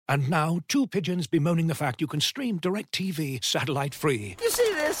And now, two pigeons bemoaning the fact you can stream DirecTV satellite-free. You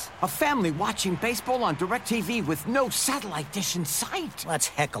see this? A family watching baseball on DirecTV with no satellite dish in sight. Let's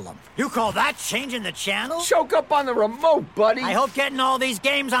heckle them. You call that changing the channel? Choke up on the remote, buddy. I hope getting all these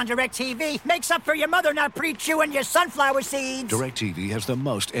games on DirecTV makes up for your mother not pre-chewing your sunflower seeds. DirecTV has the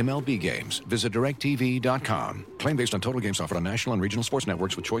most MLB games. Visit DirecTV.com. Claim based on total games offered on national and regional sports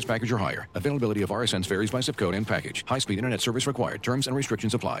networks with choice package or higher. Availability of RSNs varies by zip code and package. High-speed internet service required. Terms and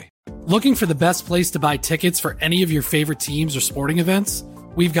restrictions apply. Looking for the best place to buy tickets for any of your favorite teams or sporting events?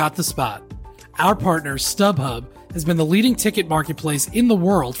 We've got the spot. Our partner, StubHub, has been the leading ticket marketplace in the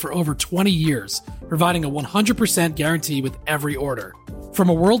world for over 20 years, providing a 100% guarantee with every order. From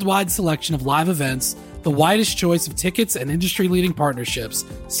a worldwide selection of live events, the widest choice of tickets, and industry-leading partnerships,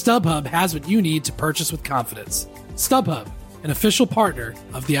 StubHub has what you need to purchase with confidence. StubHub, an official partner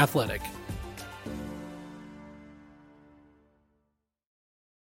of The Athletic.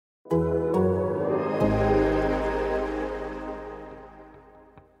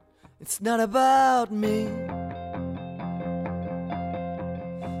 It's not about me.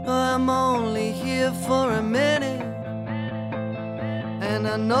 I'm only here for a minute, and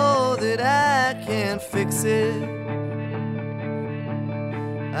I know that I can't fix it.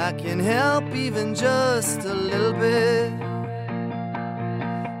 I can help even just a little bit.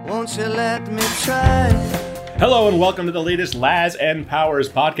 Won't you let me try? Hello and welcome to the latest Laz and Powers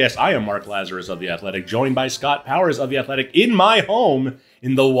podcast. I am Mark Lazarus of The Athletic, joined by Scott Powers of The Athletic in my home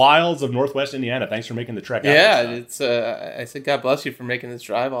in the wilds of Northwest Indiana. Thanks for making the trek out. Yeah, it's I said God bless you for making this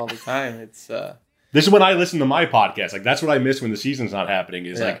drive all the time. It's This is when I listen to my podcast. Like, that's what I miss when the season's not happening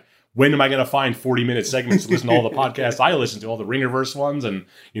is like, when am I going to find 40-minute segments to listen to all the podcasts I listen to, all the Ringerverse ones and,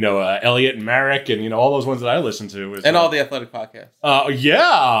 Elliot and Marek and, all those ones that I listen to. And all the Athletic podcasts. Yeah,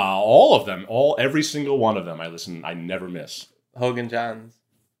 all of them. Every single one of them I listen. I never miss. Hogan Johns.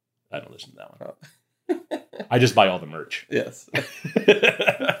 I don't listen to that one. Oh. I just buy all the merch. Yes.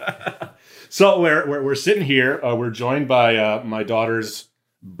 So we're sitting here. We're joined by my daughter's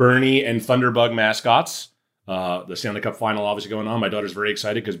Bernie and Thunderbug mascots. The Stanley Cup final obviously going on. My daughter's very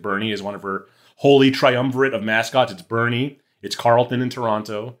excited because Bernie is one of her holy triumvirate of mascots. It's Bernie, it's Carlton in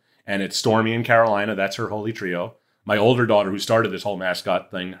Toronto, and it's Stormy in Carolina. That's her holy trio. My older daughter, who started this whole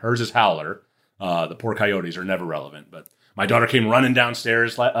mascot thing, hers is Howler. The poor Coyotes are never relevant. But my daughter came running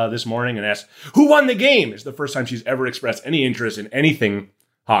downstairs this morning and asked, who won the game? It's the first time she's ever expressed any interest in anything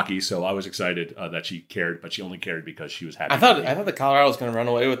hockey, so I was excited that she cared, but she only cared because she was happy. I thought the Colorado was going to run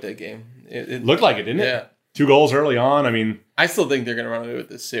away with that game. It looked like it, didn't it? Yeah. 2 goals early on. I mean, I still think they're going to run away with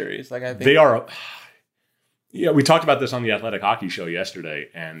this series. Like, I think they are. Yeah, we talked about this on the Athletic Hockey Show yesterday,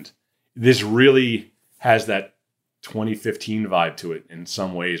 and this really has that 2015 vibe to it in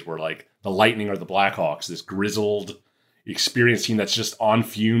some ways, where like the Lightning or the Blackhawks, this grizzled, experienced team that's just on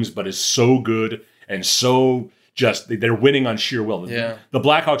fumes, but is so good and so just they're winning on sheer will. Yeah. The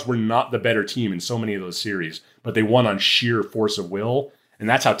Blackhawks were not the better team in so many of those series, but they won on sheer force of will. And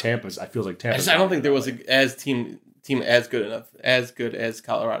that's how Tampa's. I feel like Tampa's. I don't think there was as team as good as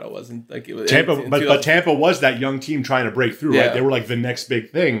Colorado was. And like it was Tampa, but Tampa was that young team trying to break through. Yeah. Right, they were like the next big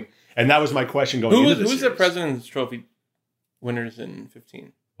thing, and that was my question going into this. Who was the President's Trophy winners in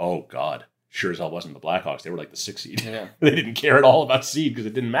 15? Oh God, sure as hell wasn't the Blackhawks. They were like the 6th seed. Yeah. They didn't care at all about seed because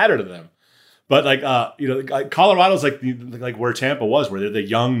it didn't matter to them. But like Colorado's like where Tampa was, where they're the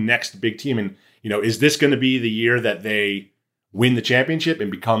young next big team, and is this going to be the year that they win the championship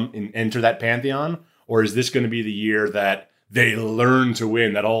and enter that pantheon, or is this going to be the year that they learn to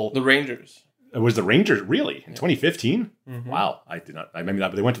win? The Rangers. It was the Rangers, really, in 2015. Mm-hmm. Wow, I did not. I mean,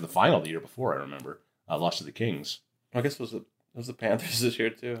 they went to the final the year before. I remember, lost to the Kings. I guess it was the Panthers this year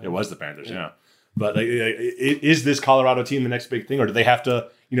too. It was the Panthers, yeah. But is this Colorado team the next big thing, or do they have to?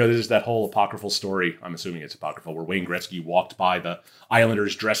 There's that whole apocryphal story. I'm assuming it's apocryphal, where Wayne Gretzky walked by the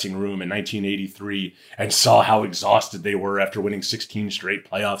Islanders' dressing room in 1983 and saw how exhausted they were after winning 16 straight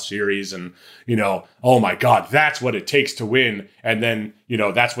playoff series, and oh my God, that's what it takes to win. And then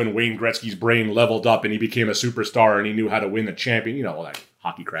that's when Wayne Gretzky's brain leveled up and he became a superstar and he knew how to win the champion. All that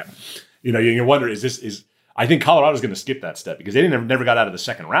hockey crap. You wonder, I think Colorado's going to skip that step because they never got out of the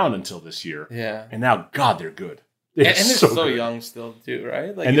second round until this year. Yeah. And now, God, they're good. And they're so good. young still, too,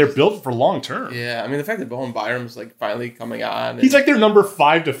 right? Like, and they're built for long term. Yeah. I mean, the fact that Bowen Byram's like finally coming on. He's like their number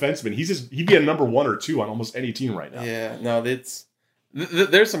 5 defenseman. He'd be a number 1 or 2 on almost any team right now. Yeah. No,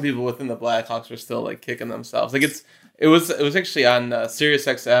 there's some people within the Blackhawks who are still like kicking themselves. Like it was actually on Sirius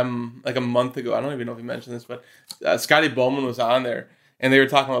XM like a month ago. I don't even know if he mentioned this, but Scotty Bowman was on there. And they were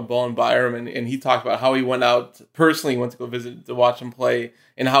talking about Bowen Byram, and he talked about how he went out personally, went to go visit to watch him play,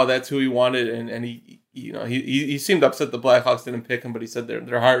 and how that's who he wanted. And he he seemed upset the Blackhawks didn't pick him, but he said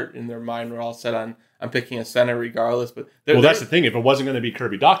their heart and their mind were all set on picking a center regardless. But that's the thing. If it wasn't going to be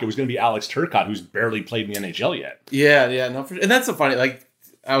Kirby Dach, it was going to be Alex Turcotte, who's barely played in the NHL yet. Yeah, no, and that's the funny. Like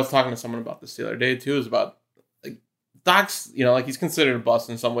I was talking to someone about this the other day too. Is about like Dach's, like he's considered a bust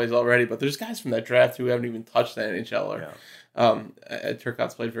in some ways already, but there's guys from that draft who haven't even touched the NHL. Or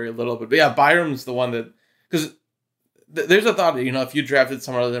Turcotte's played very little, but yeah, Byram's the one that because there's a thought that if you drafted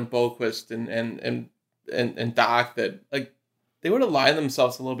someone other than Boqvist and Dach, that like they would align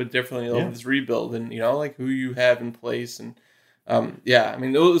themselves a little bit differently with this rebuild and like who you have in place and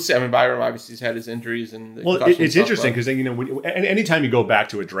Byram obviously has had his injuries and it's interesting because then anytime you go back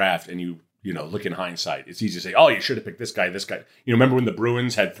to a draft and you look in hindsight, it's easy to say, oh, you should have picked this guy. Remember when the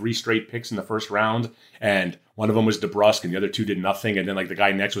Bruins had 3 straight picks in the first round and one of them was DeBrusk and the other 2 did nothing, and then like the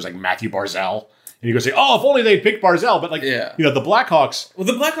guy next was like Matthew Barzal. And you go say, oh, if only they'd picked Barzal. But the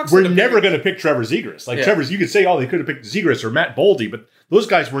Blackhawks, were never going to pick Trevor Zegras. You could say, oh, they could have picked Zegras or Matt Boldy, but those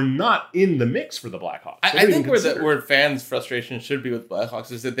guys were not in the mix for the Blackhawks. I think where fans' frustration should be with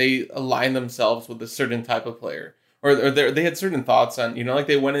Blackhawks is that they align themselves with a certain type of player. Or they had certain thoughts on, like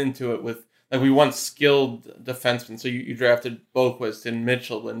they went into it with, like we want skilled defensemen. So you drafted Boqvist and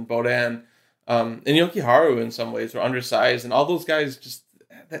Mitchell and Bodin. And Jokiharju in some ways were undersized. And all those guys just...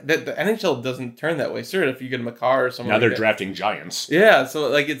 The NHL doesn't turn that way. Sure, if you get Makar or someone. Now they're drafting giants. Yeah,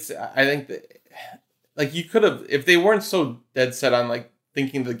 so I think that you could have, if they weren't so dead set on like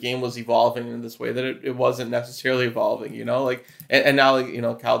thinking the game was evolving in this way, that it wasn't necessarily evolving. And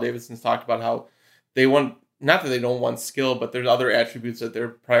now Kyle Davidson's talked about how they want, not that they don't want skill, but there's other attributes that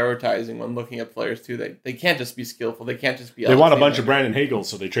they're prioritizing when looking at players too. They can't just be skillful. They can't just be. They want a bunch of Brandon Hagel,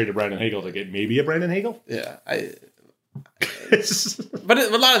 so they traded Brandon Hagel to get maybe a Brandon Hagel. Yeah, but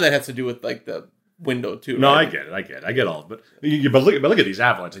a lot of that has to do with like the window too. No, right? I get it. I get all. But look at these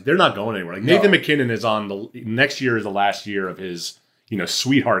Avalanche. Like, they're not going anywhere. Like Nathan McKinnon is on the next year is the last year of his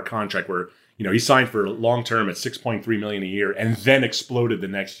sweetheart contract where he signed for long term at $6.3 million a year and then exploded the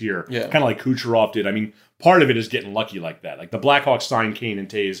next year. Yeah. Kind of like Kucherov did. I mean, part of it is getting lucky like that. Like the Blackhawks signed Kane and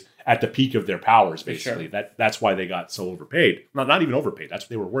Taves at the peak of their powers. Basically, that's why they got so overpaid. Not even overpaid. That's what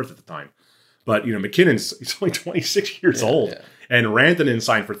they were worth at the time. But, he's only 26 years old. Yeah. And Rantanen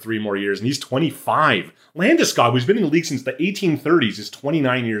signed for 3 more years, and he's 25. Landeskog, who's been in the league since the 1830s, is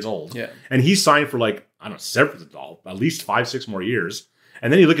 29 years old. Yeah. And he signed for at least 5-6 more years.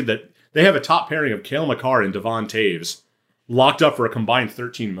 And then you look at that, they have a top pairing of Cale Makar and Devon Taves locked up for a combined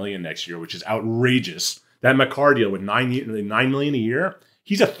 $13 million next year, which is outrageous. That Makar deal with $9 million a year,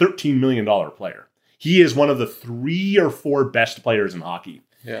 he's a $13 million player. He is one of the 3 or 4 best players in hockey.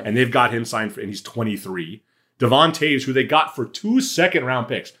 Yeah. And they've got him signed and he's 23. Devon Taves, who they got for 2 second-round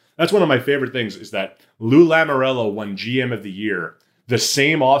picks. That's one of my favorite things is that Lou Lamoriello won GM of the Year the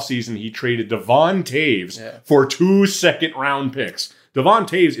same offseason he traded Devon Taves for 2 second-round picks. Devon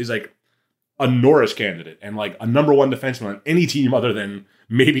Taves is like a Norris candidate and like a number 1 defenseman on any team other than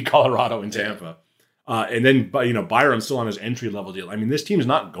maybe Colorado and Tampa. And then Byram's still on his entry-level deal. I mean, this team is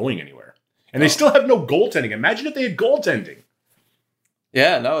not going anywhere. And they still have no goaltending. Imagine if they had goaltending.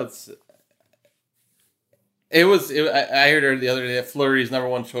 Yeah, no, I heard the other day that Fleury's number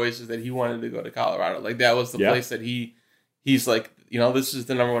 1 choice is that he wanted to go to Colorado. Like that was the place that he's like, this is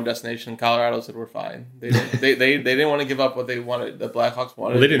the number 1 destination. Colorado said we're fine. They didn't want to give up what they wanted. The Blackhawks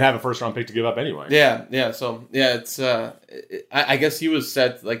wanted. Well, they didn't have a 1st-round pick to give up anyway. Yeah. So it's I guess he was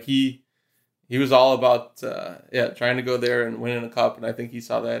set like he was all about trying to go there and winning a cup, and I think he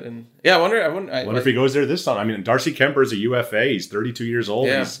saw that. And I wonder if he goes there this time. I mean, Darcy Kemper is a UFA. He's 32 years old.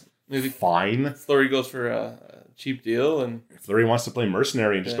 Yeah, he's fine. Fleury goes for a cheap deal, and if Fleury wants to play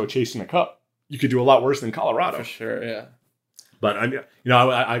mercenary and just go chasing a cup, you could do a lot worse than Colorado for sure. Yeah, but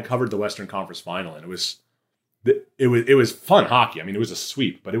I covered the Western Conference Final, and it was fun hockey. I mean, it was a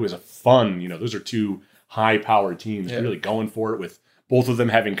sweep, but it was a fun. Those are 2 high-powered teams really going for it with. Both of them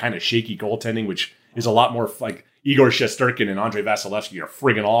having kind of shaky goaltending, which is a lot more like Igor Shesterkin and Andrei Vasilevsky are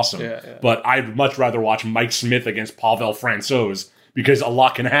friggin' awesome. Yeah. But I'd much rather watch Mike Smith against Pavel Francouz because a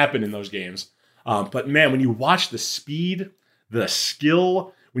lot can happen in those games. But man, when you watch the speed, the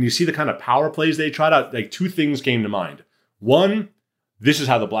skill, when you see the kind of power plays they tried out, like 2 things came to mind. One, this is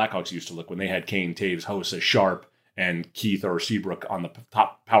how the Blackhawks used to look when they had Kane, Taves, Hossa, Sharp, and Keith or Seabrook on the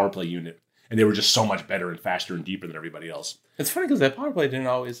top power play unit. And they were just so much better and faster and deeper than everybody else. It's funny because that power play didn't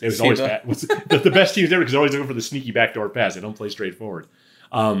always. It was always bad. The best teams ever because they're always looking for the sneaky backdoor pass. They don't play straightforward.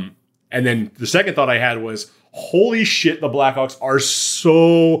 And then the second thought I had was, holy shit, the Blackhawks are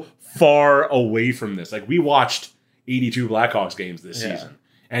so far away from this. Like we watched 82 Blackhawks games this season,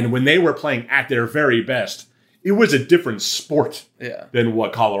 and when they were playing at their very best, it was a different sport than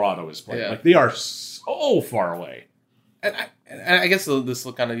what Colorado is playing. Like they are so far away. And I guess this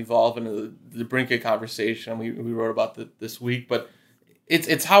will kind of evolve into the Brinkett conversation we wrote about this week, but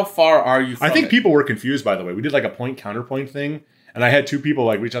it's how far are you from I think it? people were confused, by the way. We did like a point counterpoint thing, and I had two people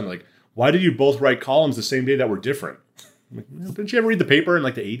like reach out and like, why did you both write columns the same day that were different? I'm like, didn't you ever read the paper in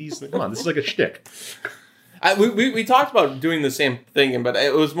like the 80s? Like, come on, this is like a shtick. We talked about doing the same thing, but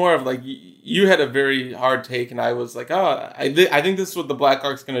it was more of like you had a very hard take, and I was like, I think this is what the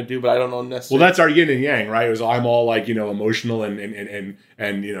Blackhawks going to do, but I don't know necessarily. Well, that's our yin and yang, right? It was I'm all like emotional and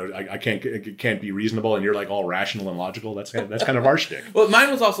I can't be reasonable, and you're like all rational and logical. That's kind of our shtick. Well,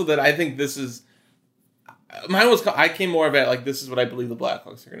 mine was also that I think this is. I came more of it like this is what I believe the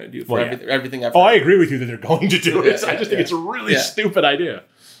Blackhawks are going to do for everything I've heard. Oh, I agree with you that they're going to do it. I just think it's a really Yeah. stupid idea.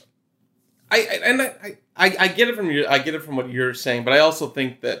 I get it from you. I get it from what you're saying, but I also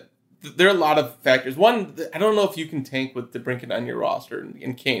think that there are a lot of factors. One, I don't know if you can tank with DeBrincat on your roster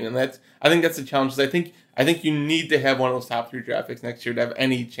and Kane, and I think that's the challenge. I think you need to have one of those top 3 draft picks next year to have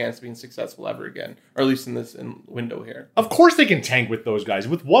any chance of being successful ever again, or at least in this window here. Of course, they can tank with those guys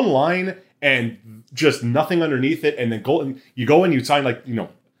with one line and just nothing underneath it, and then you go and you sign what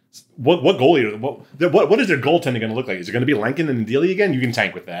goalie? What is their goaltending going to look like? Is it going to be Lenkin and Ndili again? You can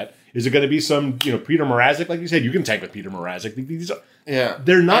tank with that. Is it going to be some Peter Mrazek like you said? You can tank with Peter Mrazek.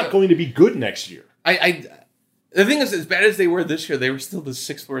 They're not going to be good next year. The thing is, as bad as they were this year, they were still the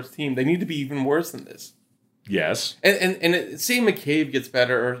 6th worst team. They need to be even worse than this. Yes, and say McCabe gets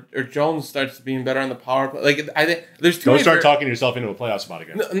better, or Jones starts being better on the power play. Like I think there's too. Don't start talking yourself into a playoff spot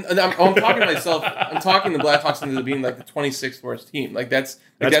again. No, I'm talking to myself. I'm talking the Blackhawks into being like the 26th worst team. Like that's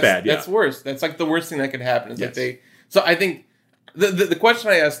bad. Yeah. That's worse. That's like the worst thing that could happen. Is yes. So I think the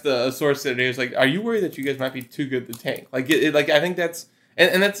question I asked the source today is like, are you worried that you guys might be too good to tank? Like I think that's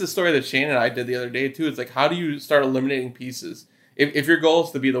and that's the story that Shane and I did the other day too. It's like how do you start eliminating pieces? If your goal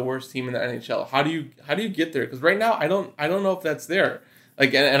is to be the worst team in the NHL, how do you get there? Because right now I don't know if that's there.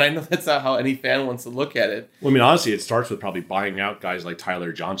 Like, and I know that's not how any fan wants to look at it. Well, I mean, honestly, it starts with probably buying out guys like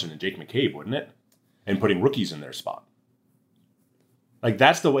Tyler Johnson and Jake McCabe, wouldn't it? And putting rookies in their spot. Like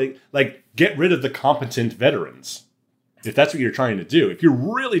that's the way. Like, get rid of the competent veterans. If that's what you're trying to do, if you're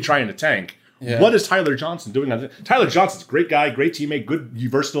really trying to tank. Yeah. What is Tyler Johnson doing on this? Tyler Johnson's a great guy, great teammate, good,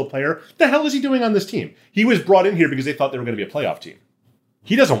 versatile player. The hell is he doing on this team? He was brought in here because they thought they were going to be a playoff team.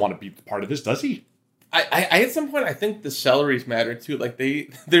 He doesn't want to be part of this, does he? I at some point, I think the salaries matter too. Like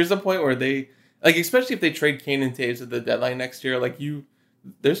there's a point where they, like especially if they trade Kane and Taves at the deadline next year, like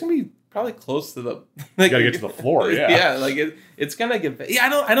there's going to be probably close to the. Like, you got to get to the floor, yeah. Yeah, like it's going to get. Yeah, I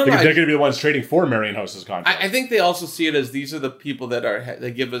don't know. They're going to be the ones trading for Marian House's contract. I think they also see it as these are the people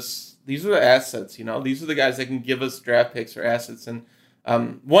that give us. These are the assets, These are the guys that can give us draft picks or assets. And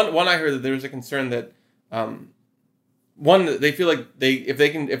one I heard that there was a concern that they feel like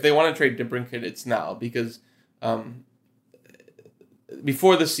if they want to trade DeBrincat, it's now because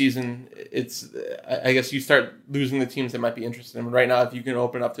before the season, it's I guess you start losing the teams that might be interested in. Right now, if you can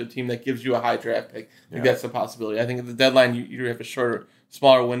open up to a team that gives you a high draft pick, that's a possibility. I think at the deadline you have a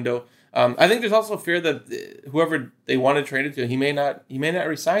smaller window. I think there's also fear that whoever they want to trade it to, he may not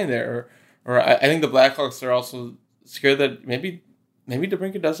resign there, or I think the Blackhawks are also scared that maybe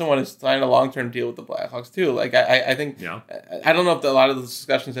DeBrincat doesn't want to sign a long-term deal with the Blackhawks too. Like I think I don't know if a lot of the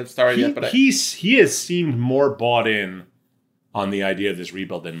discussions have started yet, but he has seemed more bought in on the idea of this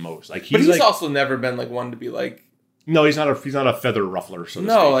rebuild than most. Like he's also never been like one to be like. No, he's not a feather ruffler. So to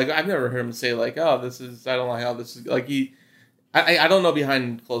no, speak. like I've never heard him say like, "Oh, I don't like how this is." Like I don't know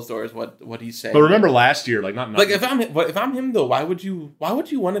behind closed doors what he's saying. But remember last year, like not like if I'm him though, why would you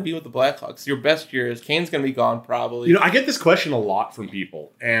want to be with the Blackhawks? Your best years, Kane's gonna be gone probably. I get this question a lot from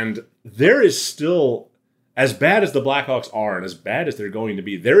people, and there is still, as bad as the Blackhawks are, and as bad as they're going to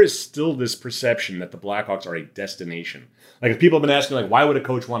be, there is still this perception that the Blackhawks are a destination. Like if people have been asking, like, why would a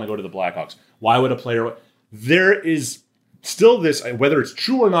coach want to go to the Blackhawks? Why would a player? There is still this, whether it's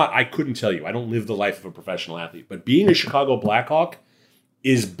true or not, I couldn't tell you. I don't live the life of a professional athlete. But being a Chicago Blackhawk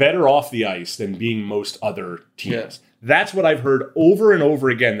is better off the ice than being most other teams. Yeah. That's what I've heard over and over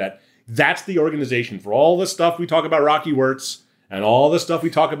again, that's the organization. For all the stuff we talk about Rocky Wirtz and all the stuff we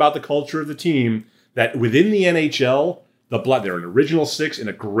talk about the culture of the team, that within the NHL, they're an original 6 in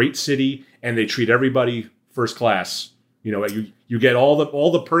a great city, and they treat everybody first class. You get all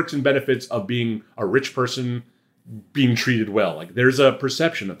the perks and benefits of being a rich person being treated well. Like there's a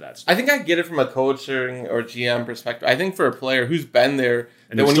perception of that stuff. I think I get it from a coaching or GM perspective. I think for a player who's been there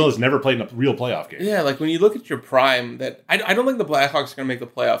And who still has never played in a real playoff game. Yeah, like when you look at your prime, that I don't think the Blackhawks are going to make the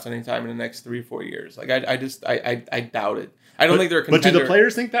playoffs anytime in the next 3-4 years. Like I doubt it. I don't think they're a contender. But do the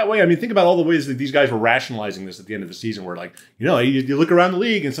players think that way? I mean, think about all the ways that these guys were rationalizing this at the end of the season where, like, you look around the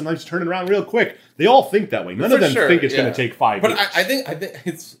league and sometimes turn it around real quick. They all think that way. None of them think it's going to take 5 years. But I think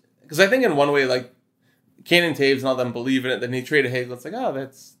it's... Because I think in one way, like, Kane and Taves and all them believe in it. Then he traded Hagel. It's like, oh,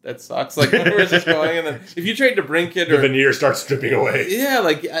 that sucks. Like, where is this going? And then if you trade DeBrincat the veneer starts stripping away. Yeah,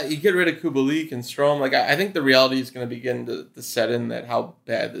 like you get rid of Kubalik and Strome. Like I think the reality is going to begin to set in that how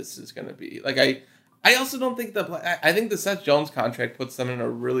bad this is going to be. Like I also don't think I think the Seth Jones contract puts them in a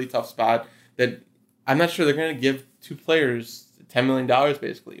really tough spot. That I'm not sure they're going to give 2 players $10 million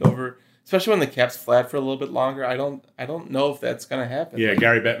basically over. Especially when the cap's flat for a little bit longer, I don't know if that's going to happen. Yeah,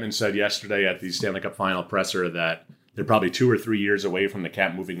 Gary Bettman said yesterday at the Stanley Cup Final presser that they're probably 2 or 3 years away from the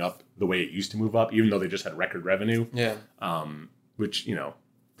cap moving up the way it used to move up, even though they just had record revenue. Yeah. Which,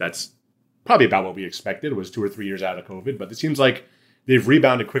 that's probably about what we expected, was 2 or 3 years out of COVID. But it seems like they've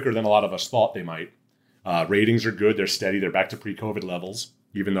rebounded quicker than a lot of us thought they might. Ratings are good. They're steady. They're back to pre-COVID levels,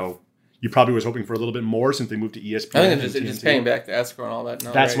 even though you probably was hoping for a little bit more since they moved to ESPN. I think it's just paying back to escrow and all that.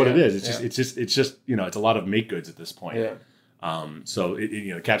 No, that's right, what it is. It's just it's a lot of make goods at this point. Yeah. So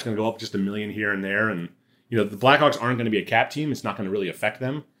the cap's going to go up just $1 million here and there, and the Blackhawks aren't going to be a cap team. It's not going to really affect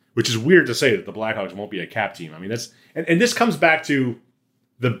them, which is weird to say that the Blackhawks won't be a cap team. I mean, that's and this comes back to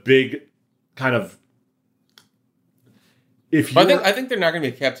the big kind of. I think they're not going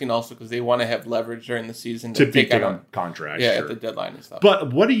to be a cap team also because they want to have leverage during the season to take on contracts. Yeah, sure. at the deadline and stuff.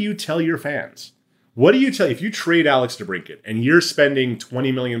 But what do you tell your fans? What do you tell if you trade Alex DeBrincat and you're spending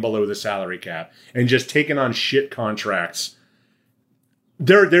 $20 million below the salary cap and just taking on shit contracts?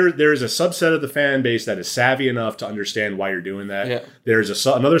 There is a subset of the fan base that is savvy enough to understand why you're doing that. Yeah. There's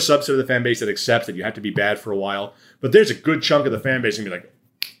another subset of the fan base that accepts that you have to be bad for a while. But there's a good chunk of the fan base and be like,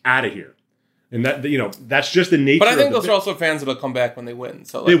 out of here. And that that's just the nature. But I think those are also fans that'll come back when they win.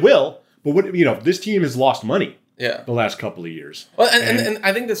 So they will. But this team has lost money. Yeah. The last couple of years. Well, and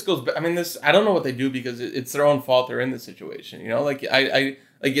I think this goes. I mean, I don't know what they do because it's their own fault. They're in this situation.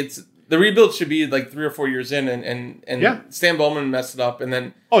 It's the rebuild should be like 3 or 4 years in, and Stan Bowman messed it up, and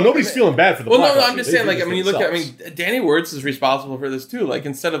then nobody's feeling bad for the. Well, no, I'm just saying. Like, I mean, you look at. Danny Wirtz is responsible for this too. Like,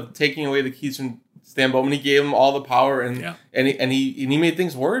 instead of taking away the keys from Stan Bowman, he gave him all the power, and he made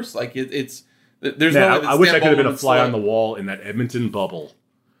things worse. Like it's. There's no way that I wish Stan I could have been Bowman a fly on the wall in that Edmonton bubble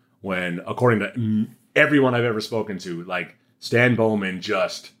when, according to everyone I've ever spoken to, like Stan Bowman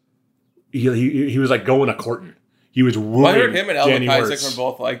just he was like going a courting. He was wooing. Well, I heard him and Elvin Danny Isaac were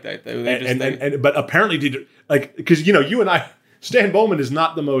both like that. But apparently because you and I, Stan Bowman is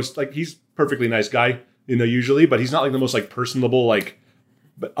not the most he's a perfectly nice guy usually, but he's not like the most personable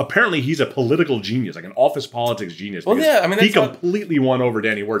But apparently he's a political genius, like an office politics genius. Well, yeah, I mean, he completely won over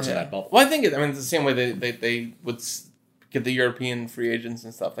Danny Wirtz in that bubble. Well, I think it's the same way they would get the European free agents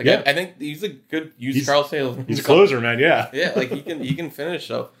and stuff. Like, I think he's a good used car salesman. He's a closer, man. Yeah, yeah, like he can finish.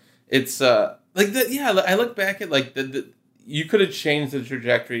 So it's I look back at you could have changed the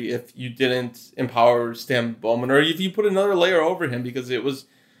trajectory if you didn't empower Stan Bowman, or if you put another layer over him, because it was.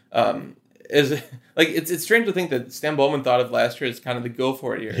 It's strange to think that Stan Bowman thought of last year as kind of the go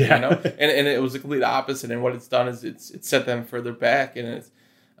for it year, and it was the complete opposite. And what it's done is it's set them further back, and it's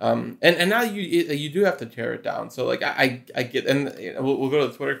and now you do have to tear it down. So I get, and we'll go to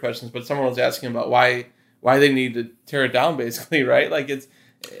the Twitter questions, but someone was asking about why they need to tear it down, basically, right? Like it's.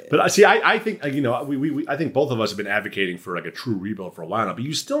 But see, I think I think both of us have been advocating for a true rebuild for a while now. But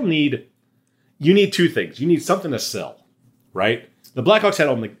you still need 2 things. You need something to sell, right? The Blackhawks had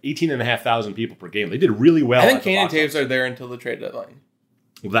only 18,500 people per game. They did really well. I think Kane and Taves are there until the trade deadline.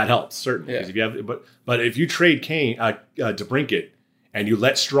 Well, that helps certainly. Yeah. If you have, but if you trade Kane DeBrincat and you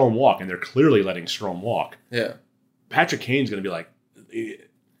let Strome walk, and they're clearly letting Strome walk, Patrick Kane's going to be like.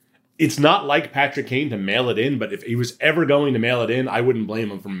 It's not like Patrick Kane to mail it in, but if he was ever going to mail it in, I wouldn't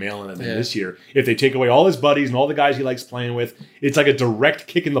blame him for mailing it in this year. If they take away all his buddies and all the guys he likes playing with, it's like a direct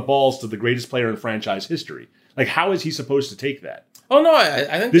kick in the balls to the greatest player in franchise history. Like, how is he supposed to take that? Oh, no,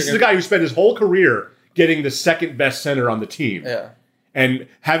 I think this is a guy who spent his whole career getting the second best center on the team. Yeah. And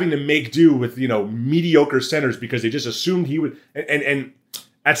having to make do with, mediocre centers because they just assumed he would. And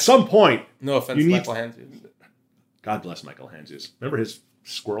at some point. No offense to Michael Handzus. God bless Michael Handzus. Remember his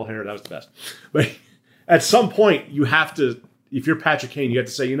squirrel hair? That was the best. But at some point, you have to, if you're Patrick Kane, you have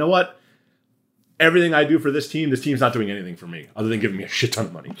to say, you know what? Everything I do for this team's not doing anything for me other than giving me a shit ton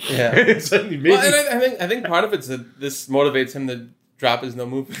of money. Yeah. I think part of it's that this motivates him to drop his no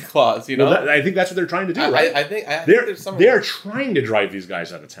movement clause. You know, I think that's what they're trying to do. Right? I think they're trying to drive these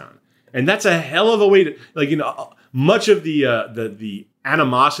guys out of town, and that's a hell of a way to much of the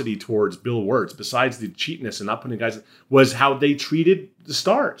animosity towards Bill Wirtz, besides the cheapness and not putting guys, was how they treated the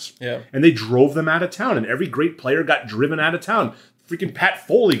stars. Yeah, and they drove them out of town, and every great player got driven out of town. Freaking Pat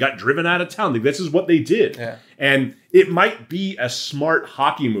Foley got driven out of town. This is what they did. Yeah. And it might be a smart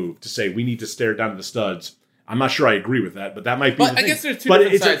hockey move to say we need to stare down to the studs. I'm not sure I agree with that, but that might be. But I guess there's two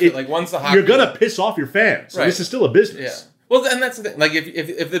different sides to it. Like one's the hockey. You're gonna piss off your fans. Right. This is still a business. Yeah. Well, and that's the thing. Like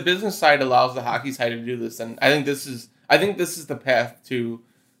if the business side allows the hockey side to do this, then I think this is the path to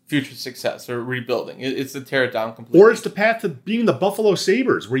future success or rebuilding. It's to tear it down completely. Or it's the path to being the Buffalo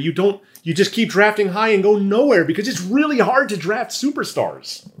Sabres, where you just keep drafting high and go nowhere because it's really hard to draft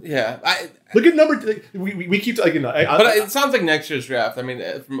superstars. Yeah. Look at we keep but it sounds like next year's draft. I mean,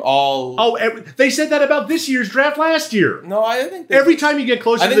 from all. Oh, they said that about this year's draft last year. No, I think every time you get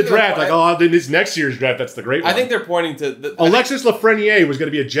closer to the draft, then this next year's draft, that's the great one. I think they're pointing to Alexis Lafreniere was going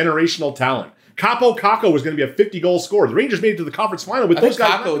to be a generational talent. Capo Kakko was going to be a 50-goal scorer. The Rangers made it to the conference final with those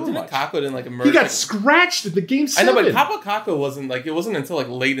guys. Kakko didn't emerge. He got scratched at the game 7. I know, but Capo Kakko wasn't until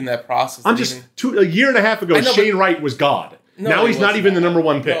late in that process. A year and a half ago, Shane Wright was God. No, now he's not even the number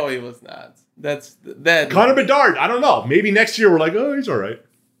 1 pick. No, he was not. That Connor Bedard, I don't know. Maybe next year we're like, oh, he's all right.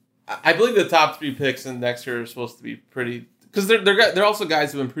 I believe the top 3 picks in next year are supposed to be pretty, because they're also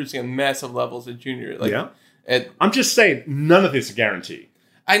guys who've been producing at massive levels at junior. I'm just saying, none of this is a guarantee.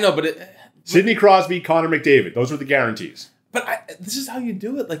 I know, but Sidney Crosby, Connor McDavid, those were the guarantees. But this is how you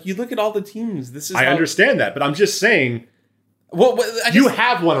do it. Like, you look at all the teams. I understand that, but I'm just saying. You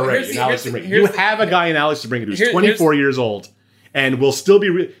have one already in Alex DeBrincat. You have a guy in Alex DeBrincat who's 24 years old and will still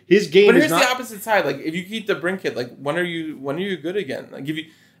be. His game but is here's not. The opposite side. Like, if you keep DeBrincat, like, when are you good again? Like,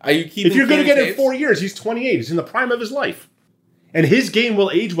 if you're good again in 4 years, he's 28. He's in the prime of his life. And his game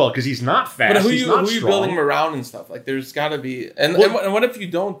will age well because he's not fast. But who he's are you building him around and stuff? Like, there's got to be. And what if you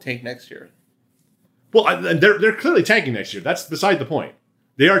don't tank next year? Well, they're clearly tanking next year. That's beside the point.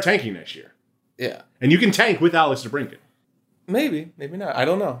 They are tanking next year. Yeah. And you can tank with Alex DeBrincat. Maybe not. I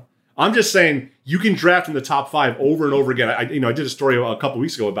don't know. I'm just saying you can draft in the top 5 over and over again. I did a story a couple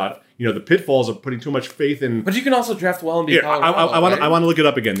weeks ago about the pitfalls of putting too much faith in. But you can also draft well and be. I want to look it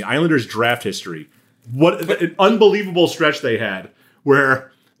up again. The Islanders' draft history. An unbelievable stretch they had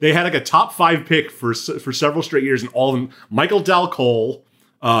where they had like a top 5 pick for several straight years, and all of them: Michael Dal Cole,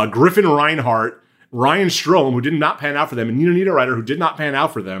 Griffin Reinhart, Ryan Strome, who did not pan out for them, and Nino Niederreiter, who did not pan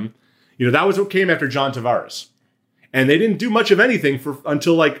out for them. That was what came after John Tavares. And they didn't do much of anything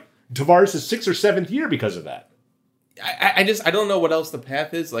until like Tavares' 6th or 7th year because of that. I don't know what else the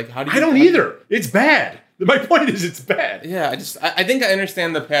path is. Like, how do you? I don't either. It's bad. My point is, it's bad. Yeah, I think I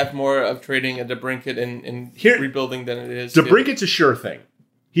understand the path more of trading a DeBrincat and rebuilding than it is. DeBrincat's a sure thing.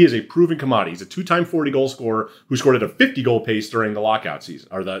 He is a proven commodity. He's a 2-time 40-goal scorer who scored at a 50-goal pace during the lockout season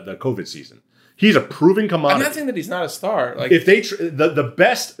or the COVID season. He's a proven commodity. I'm not saying that he's not a star. Like, if they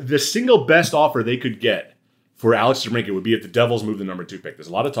the single best offer they could get for Alex DeBrincat would be if the Devils move the number 2 pick. There's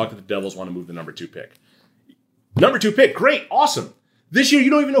a lot of talk that the Devils want to move the number 2 pick. Number 2 pick, great, awesome. This year, you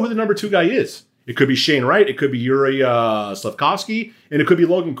don't even know who the number 2 guy is. It could be Shane Wright, it could be Yuri Slafkovsky, and it could be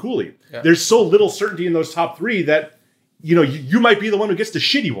Logan Cooley. Yeah. There's so little certainty in those top 3 that you might be the one who gets the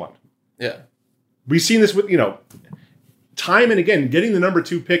shitty one. Yeah, we've seen this with time and again. Getting the number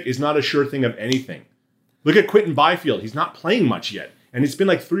 2 pick is not a sure thing of anything. Look at Quentin Byfield; he's not playing much yet. And it's been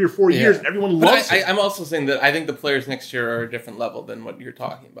like 3 or 4 years, and everyone loves him. I'm also saying that I think the players next year are a different level than what you're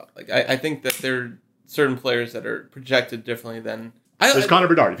talking about. Like, I think that there are certain players that are projected differently than. There's Connor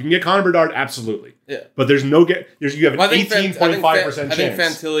Bedard. If you can get Connor Bedard, absolutely. Yeah. But there's you have an 18.5% chance. I think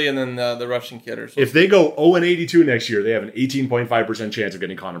Fantilli and then the Russian kid or something. If they go 0-82 next year, they have an 18.5% chance of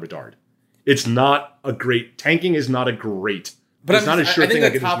getting Connor Bedard. It's not a great. Tanking is not a great. But it's not a sure thing.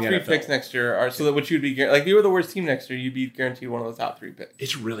 I think the top 3 picks next year are so that what you'd be like if you were the worst team next year, you'd be guaranteed one of the top 3 picks.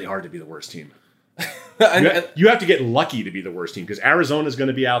 It's really hard to be the worst team. You have to get lucky to be the worst team because Arizona's going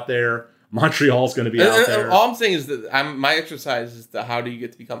to be out there. Montreal's going to be out there. All I'm saying is that my exercise is how do you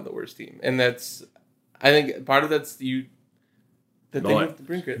get to become the worst team, and I think part of that's they have to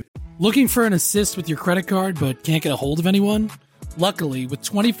bring it. Looking for an assist with your credit card but can't get a hold of anyone? Luckily, with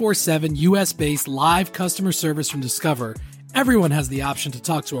 24/7 US-based live customer service from Discover, everyone has the option to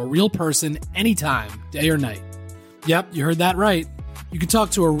talk to a real person anytime, day or night. Yep, you heard that right. You can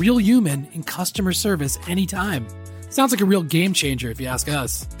talk to a real human in customer service anytime. Sounds like a real game changer if you ask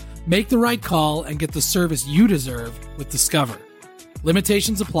us. Make the right call and get the service you deserve with Discover.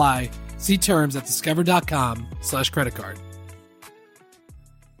 Limitations apply. See terms at discover.com/creditcard.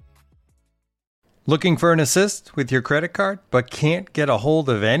 Looking for an assist with your credit card, but can't get a hold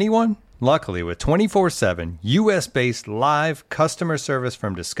of anyone? Luckily, with 24/7 U.S.-based live customer service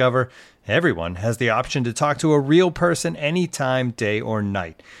from Discover, everyone has the option to talk to a real person anytime, day or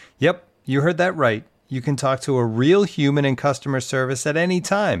night. Yep, you heard that right. You can talk to a real human in customer service at any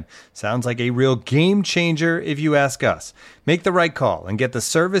time. Sounds like a real game changer if you ask us. Make the right call and get the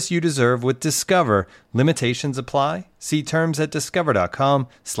service you deserve with Discover. Limitations apply. See terms at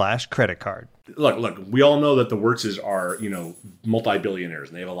discover.com/creditcard. Look, we all know that the Wirtzes are, multi-billionaires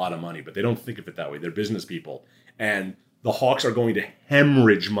and they have a lot of money, but they don't think of it that way. They're business people. And the Hawks are going to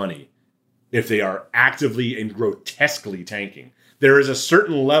hemorrhage money if they are actively and grotesquely tanking. There is a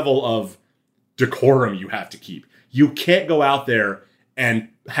certain level of decorum you have to keep. You can't go out there and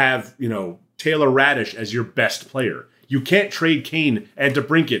have, Taylor Radish as your best player. You can't trade Kane and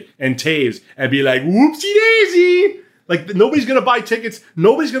DeBrincat and Taves and be like, whoopsie daisy. Like, nobody's going to buy tickets.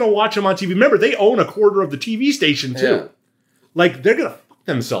 Nobody's going to watch them on TV. Remember, they own a quarter of the TV station, too. Yeah. Like, they're going to fuck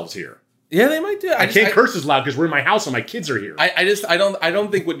themselves here. Yeah, they might do. I can't curse as loud because we're in my house and my kids are here. I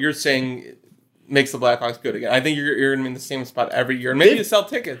don't think what you're saying makes the Blackhawks good again. I think you're going to be in the same spot every year. And maybe you sell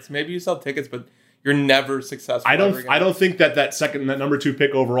tickets. But you're never successful. I don't think that number 2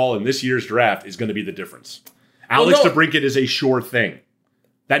 pick overall in this year's draft is going to be the difference. Alex DeBrincat is a sure thing.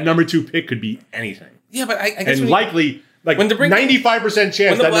 That number 2 pick could be anything. Yeah, but I guess and likely, like 95%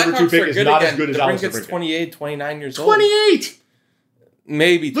 chance that number 2 pick is not as good as Alex DeBrincat. 28, 29 years old. 28!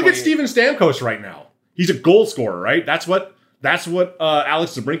 Maybe 28. Look at Steven Stamkos right now. He's a goal scorer, right? That's what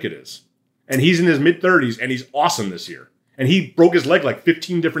Alex DeBrincat is. And he's in his mid-30s, and he's awesome this year. And he broke his leg like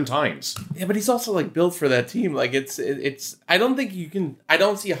 15 different times. Yeah, but he's also like built for that team. Like it's. I don't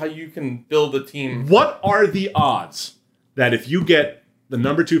see how you can build a team. What are the odds that if you get the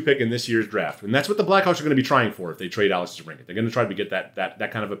number 2 pick in this year's draft, and that's what the Blackhawks are going to be trying for if they trade Alex DeBrincat. They're going to try to get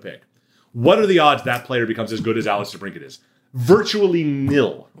that kind of a pick. What are the odds that player becomes as good as Alex DeBrincat is? Virtually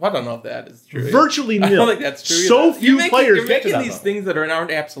nil. Well, I don't know if that is true. Virtually nil. I don't think that's true. So few players get to that. You're making these things that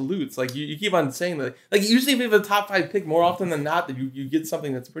aren't absolutes. Like you keep on saying that. Like usually if you have a top 5 pick, more often than not, that you get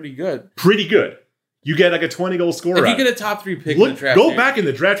something that's pretty good. Pretty good. You get like a 20-goal scorer. If you get a top 3 pick in the draft, go back in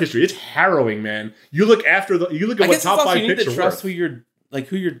the draft history. It's harrowing, man. You look at what top 5 picks are worth. Who your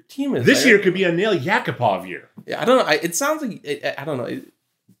team is. This year could be a Nail Yakupov year. Yeah, I don't know. It sounds like I don't know.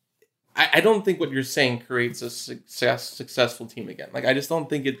 I don't think what you're saying creates a successful team again. Like I just don't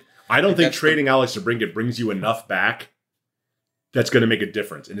think it. I don't think trading Alex DeBrincat brings you enough back that's going to make a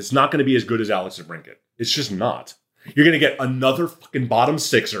difference, and it's not going to be as good as Alex DeBrincat. It's just not. You're going to get another fucking bottom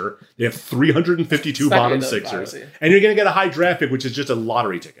sixer. They have 352 bottom sixers, and you're going to get a high draft pick, which is just a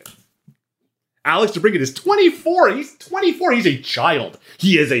lottery ticket. Alex DeBrincat is 24. He's 24. He's a child.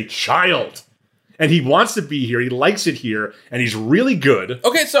 He is a child. And he wants to be here. He likes it here. And he's really good.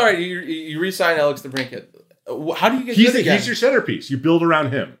 Okay, sorry. You re-sign Alex DeBrincat. How do you get good again? He's your centerpiece. You build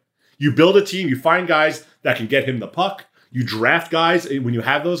around him. You build a team. You find guys that can get him the puck. You draft guys when you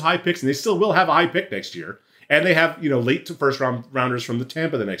have those high picks. And they still will have a high pick next year. And they have, late to first rounders from the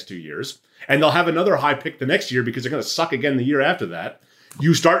Tampa the next 2 years. And they'll have another high pick the next year because they're going to suck again the year after that.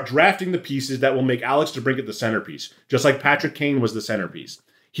 You start drafting the pieces that will make Alex DeBrincat the centerpiece, just like Patrick Kane was the centerpiece.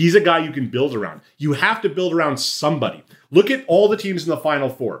 He's a guy you can build around. You have to build around somebody. Look at all the teams in the Final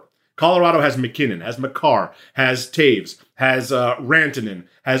Four. Colorado has McKinnon, has Makar, has Taves, has Rantanen,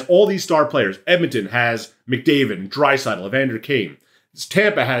 has all these star players. Edmonton has McDavid, Draisaitl, Evander Kane.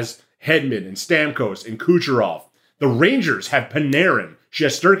 Tampa has Hedman and Stamkos and Kucherov. The Rangers have Panarin,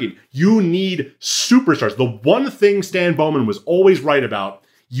 Shesterkin. You need superstars. The one thing Stan Bowman was always right about,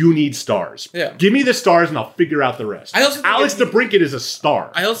 you need stars. Yeah. Give me the stars and I'll figure out the rest. Alex DeBrincat is a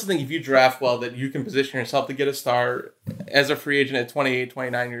star. I also think if you draft well, that you can position yourself to get a star as a free agent at 28,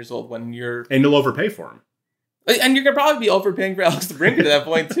 29 years old when you're... And you'll overpay for him. And you're going to probably be overpaying for Alex DeBrincat at that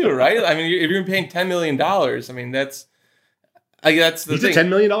point too, right? I mean, if you're paying $10 million, I mean, that's the He's thing. a $10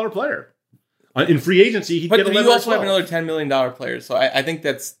 million player. In free agency, he'd get 11 But you also well. have another $10 million player, so I think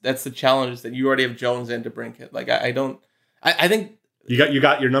that's the challenge, is that you already have Jones and DeBrincat. Like, I think... You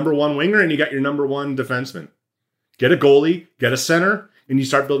got your number 1 winger and you got your number 1 defenseman. Get a goalie, get a center, and you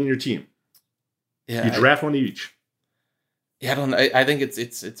start building your team. Yeah, you draft one each. Yeah, I don't know. I think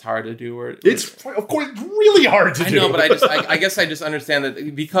it's hard to do. It's of course it's really hard to do. I know, but I guess I just understand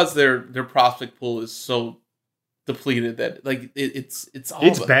that because their prospect pool is so depleted that like it's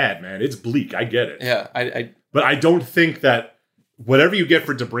bad, man. It's bleak. I get it. Yeah, but I don't think that whatever you get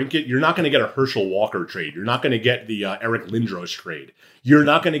for DeBrincat, you're not going to get a Herschel Walker trade. You're not going to get the Eric Lindros trade. You're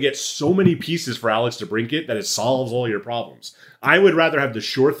not going to get so many pieces for Alex DeBrincat that it solves all your problems. I would rather have the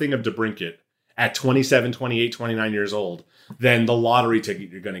sure thing of DeBrincat at 27, 28, 29 years old than the lottery ticket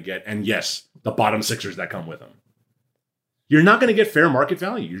you're going to get. And yes, the bottom sixers that come with them. You're not going to get fair market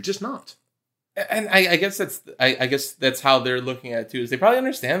value. You're just not. And I guess that's how they're looking at it too. Is they probably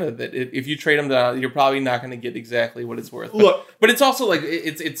understand that if you trade them down, you're probably not going to get exactly what it's worth. But it's also like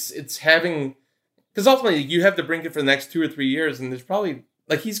it's having, because ultimately you have to bring it for the next 2 or 3 years, and there's probably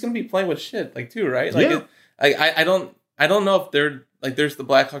like he's going to be playing with shit like too, right? Like I don't know if they're like there's the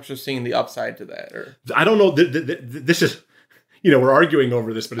Blackhawks are seeing the upside to that, or I don't know. This is. We're arguing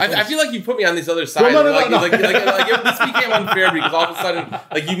over this, but I feel like you put me on this other side. No. Like this became unfair because all of a sudden,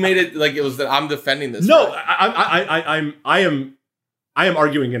 like you made it like it was that I'm defending this. No, I am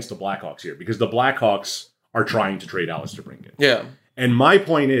arguing against the Blackhawks here because the Blackhawks are trying to trade Alex DeBrincat. Yeah, and my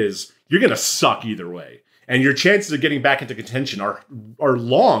point is you're going to suck either way, and your chances of getting back into contention are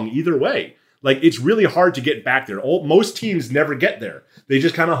long either way. Like, it's really hard to get back there. Most teams never get there. They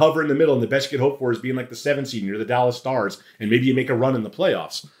just kind of hover in the middle, and the best you can hope for is being like the 7th seed near the Dallas Stars, and maybe you make a run in the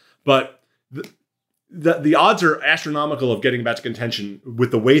playoffs. But the odds are astronomical of getting back to contention with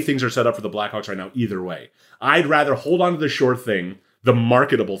the way things are set up for the Blackhawks right now, either way. I'd rather hold on to the sure thing, the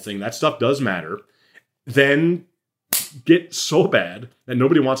marketable thing, that stuff does matter, than get so bad that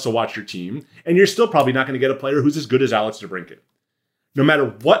nobody wants to watch your team, and you're still probably not going to get a player who's as good as Alex DeBrincat. No matter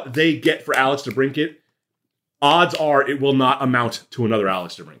what they get for Alex DeBrincat, odds are it will not amount to another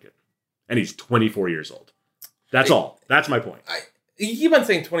Alex DeBrincat. And he's 24 years old. That's all. That's my point. You keep on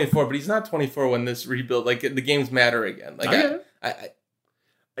saying 24, but he's not 24 when this rebuild, like, the games matter again. Like,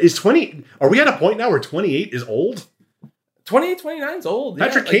 is 20... Are we at a point now where 28 is old? 28, 29 is old.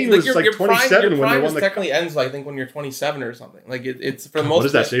 Patrick Kane was like 27 when they won the... technically ends, I think, when you're 27 or something. Like, it's for the most... What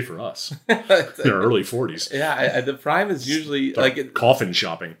does that say for us? In our early 40s. Yeah, the prime is usually... coffin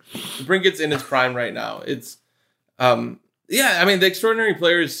shopping. Brinket's in his prime right now. It's... yeah, I mean, the extraordinary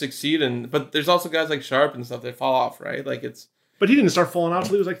players succeed, but there's also guys like Sharp and stuff that fall off, right? Like, it's... But he didn't start falling out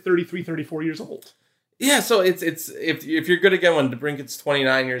until he was like 33, 34 years old. Yeah, so it's if you're good again when DeBrincat's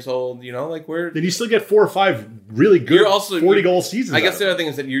 29 years old, like where then you still get 4 or 5 really good 40-goal seasons. I guess the other thing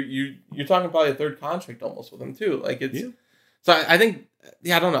is that you're talking probably a third contract almost with him too. Like it's so I think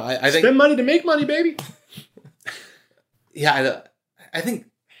I don't know. I think spend money to make money, baby. Yeah, I think.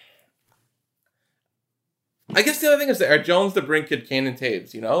 I guess the other thing is that are Jones, DeBrincat, Kane, and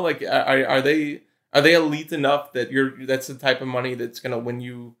Taves. Like are they elite enough that that's the type of money that's going to win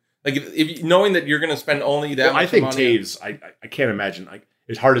you. Like if knowing that you're going to spend only that much money. I think Taves. I can't imagine. Like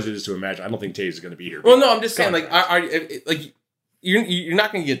as hard as it is to imagine, I don't think Taves is going to be here. Well, no, I'm just saying. Like, you're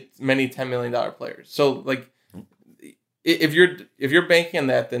not going to get many $10 million players. So like, if you're banking on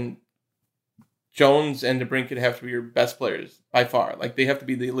that, then Jones and DeBrincat have to be your best players by far. Like they have to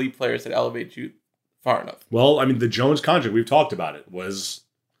be the elite players that elevate you far enough. Well, I mean, the Jones contract we've talked about it was.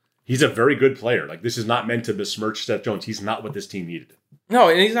 He's a very good player. Like this is not meant to besmirch Seth Jones. He's not what this team needed. No,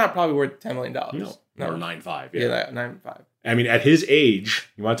 and he's not probably worth $10 million. No. Or 9.5. Yeah, 9.5. I mean, at his age,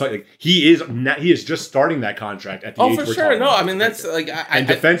 you want to talk like he is just starting that contract at the age. Oh, for sure. No, I mean that's like and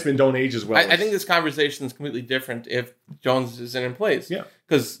defensemen don't age as well. I think this conversation is completely different if Jones isn't in place. Yeah,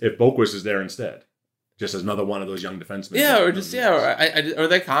 because if Boquist is there instead, just as another one of those young defensemen. Yeah, or just or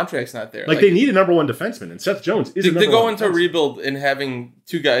that contract's not there. Like they need a number one defenseman, and Seth Jones is. To go into a rebuild and having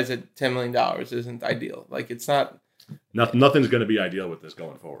 2 guys at $10 million isn't ideal. Like it's not. Nothing's going to be ideal with this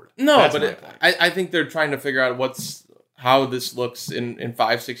going forward. No, but I think they're trying to figure out how this looks in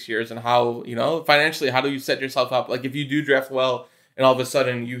 5-6 years and how, financially, how do you set yourself up? Like if you do draft well and all of a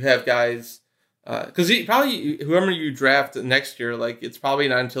sudden you have guys, because probably whoever you draft next year, like it's probably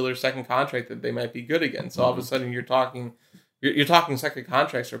not until their second contract that they might be good again. So all of a sudden you're talking second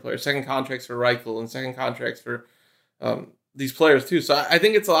contracts for players, second contracts for Reichel and second contracts for, these players too, so I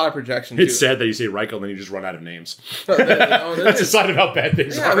think it's a lot of projection. It's sad that you say Reichel and then you just run out of names. That's a sign of how bad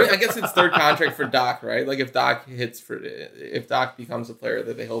things are. I mean, I guess it's third contract for Doc, right? Like if Doc becomes the player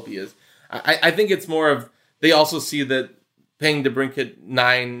that they hope he is, I think it's more of they also see that paying DeBrincat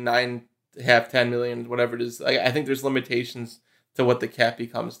 $9.5 million, whatever it is. I think there's limitations to what the cap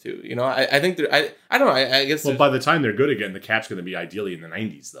becomes to. I think I don't know. I guess. Well, by the time they're good again, the cap's going to be ideally in the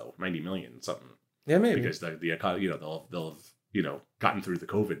 90s, though, 90 million something. Yeah, maybe because they'll have gotten through the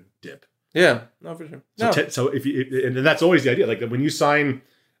COVID dip. Yeah, no, for sure. So if you, and that's always the idea. Like when you sign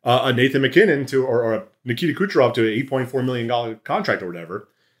a Nathan McKinnon or a Nikita Kucherov to an $8.4 million contract or whatever,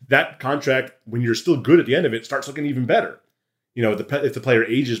 that contract when you're still good at the end of it starts looking even better. If the player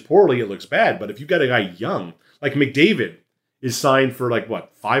ages poorly, it looks bad. But if you've got a guy young like McDavid is signed for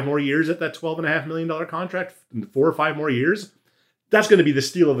 5 more years at that $12.5 million contract, 4 or 5 more years. That's going to be the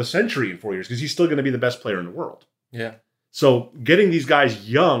steal of the century in 4 years because he's still going to be the best player in the world. Yeah. So getting these guys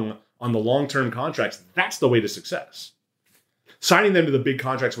young on the long-term contracts, that's the way to success. Signing them to the big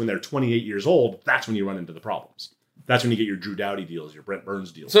contracts when they're 28 years old, that's when you run into the problems. That's when you get your Drew Doughty deals, your Brent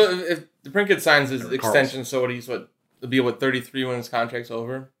Burns deals. So if DeBrincat signs his extension, so he'll be 33 when his contract's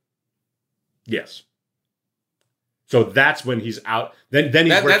over? Yes. So that's when he's out. Then he's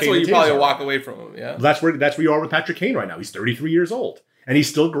that's where you probably walk away from him. Yeah. That's where you are with Patrick Kane right now. He's 33 years old and he's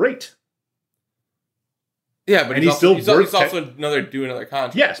still great. Yeah, but he's also do another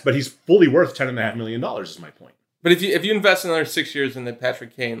contract. Yes, but he's fully worth $10.5 million. Is my point. But if you invest another 6 years in the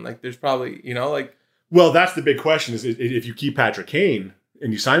Patrick Kane, like there's probably Well, that's the big question: is if you keep Patrick Kane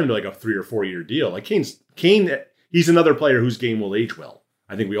and you sign him to like a 3 or 4 year deal, like Kane, he's another player whose game will age well.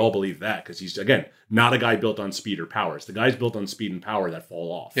 I think we all believe that because he's, again, not a guy built on speed or power. It's the guys built on speed and power that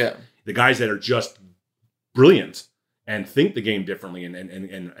fall off. Yeah. The guys that are just brilliant and think the game differently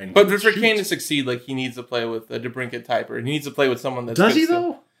and But for Kane to succeed, like he needs to play with a DeBrincat type, or he needs to play with someone that's does he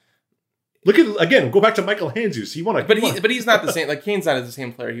though? Look at go back to Michael Handzus. But he's not the same. Like Kane's not the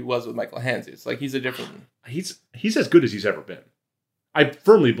same player he was with Michael Handzus. Like he's a different. He's as good as he's ever been. I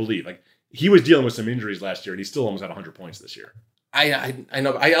firmly believe. Like he was dealing with some injuries last year, and he still almost had 100 points this year. I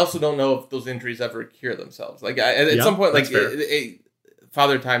know. But I also don't know if those injuries ever cure themselves. Like at some point, like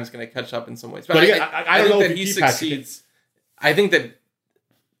Father Time's going to catch up in some ways. But again, I don't know that he succeeds. I think that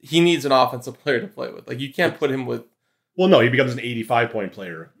he needs an offensive player to play with. Like you can't put him with. Well, no, he becomes an 85-point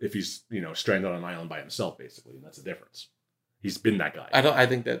player if he's stranded on an island by himself, basically, and that's the difference. He's been that guy. I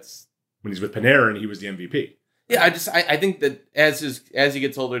think that's when he's with Panarin, he was the MVP. Yeah, I think that as he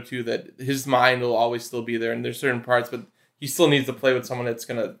gets older too, that his mind will always still be there, and there's certain parts, but he still needs to play with someone that's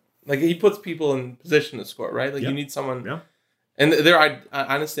gonna he puts people in position to score, right? Like you need someone. Yeah. And I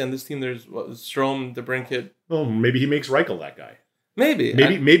honestly on this team, there's Strome, DeBrincat. Well, maybe he makes Reichel that guy.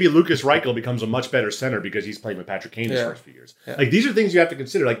 Maybe Lucas Reichel becomes a much better center because he's playing with Patrick Kane his first few years. Yeah. Like these are things you have to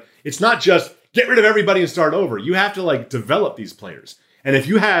consider. Like it's not just get rid of everybody and start over. You have to develop these players. And if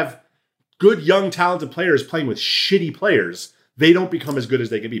you have good young talented players playing with shitty players, they don't become as good as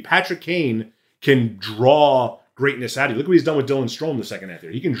they can be. Patrick Kane can draw greatness out of you. Look what he's done with Dylan Strome the second half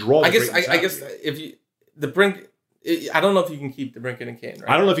there. He can draw. I guess if you I don't know if you can keep DeBrincat and Kane. Right?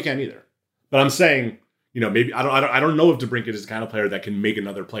 I don't know if you can either. But I'm saying. Maybe I don't know if DeBrincat is the kind of player that can make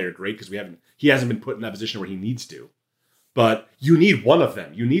another player great because he hasn't been put in that position where he needs to. But you need one of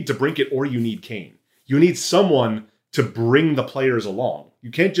them. You need DeBrincat or you need Kane. You need someone to bring the players along.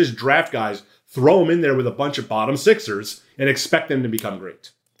 You can't just draft guys, throw them in there with a bunch of bottom sixers, and expect them to become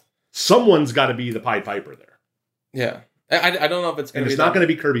great. Someone's got to be the Pied Piper there. Yeah, I don't know if it's going to be. It's not going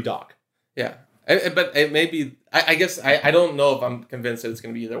to be Kirby Doc. Yeah, but it may be. I guess I don't know if I'm convinced that it's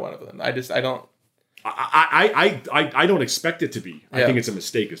going to be either one of them. I don't. I don't expect it to be. I think it's a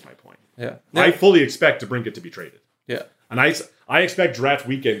mistake is my point. Yeah. I fully expect DeBrincat to be traded. Yeah. And I expect draft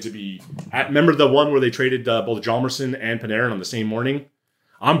weekend to be remember the one where they traded both Hjalmarsson and Panarin on the same morning?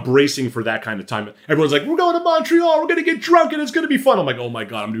 I'm bracing for that kind of time. Everyone's like, we're going to Montreal, we're going to get drunk and it's going to be fun. I'm like, oh my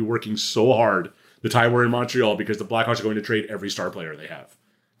God, I'm going to be working so hard the time we're in Montreal because the Blackhawks are going to trade every star player they have.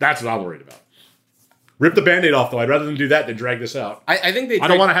 That's what I'm worried about. Rip the Band-Aid off, though. I'd rather than do that than drag this out. I think I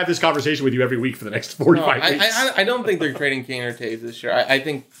don't want to have this conversation with you every week for the next 45 weeks. I don't think they're trading Kane or Taves this year. I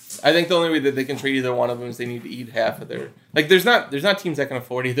think the only way that they can trade either one of them is they need to eat half of their... There's not teams that can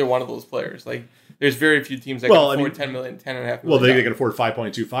afford either one of those players. There's very few teams that can afford $10.5 million. Well, they can afford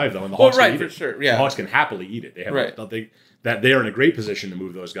 5.25, though, and the Hawks can eat it. Sure, yeah. The Hawks can happily eat it. They have they are in a great position to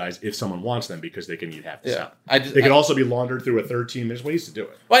move those guys if someone wants them because they can eat half the salary. They can also be laundered through a third team. There's ways to do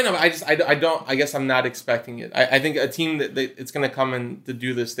it. Well, I know, but I guess I'm not expecting it. I think a team that it's going to come in to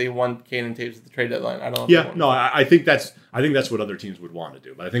do this, they want Kane and Taves at the trade deadline. I don't know. I think that's what other teams would want to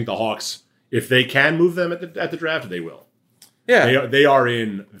do. But I think the Hawks, if they can move them at the draft, they will. Yeah. They are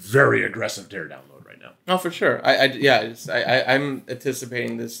in very aggressive teardown mode right now. Oh, for sure. I'm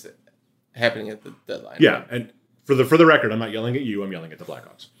anticipating this happening at the deadline. Yeah, and for the record, I'm not yelling at you. I'm yelling at the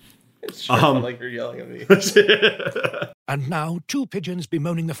Blackhawks. It's sure like you're yelling at me. And now, two pigeons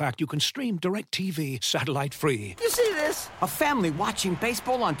bemoaning the fact you can stream DirecTV satellite free. You see this? A family watching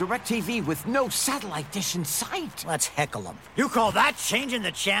baseball on DirecTV with no satellite dish in sight. Let's heckle them. You call that changing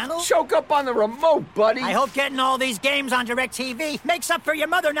the channel? Choke up on the remote, buddy. I hope getting all these games on DirecTV makes up for your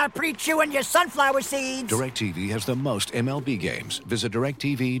mother not pre-chewing your sunflower seeds. DirecTV has the most MLB games. Visit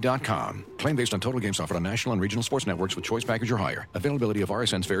DirecTV.com. Claim based on total games offered on national and regional sports networks with choice package or higher. Availability of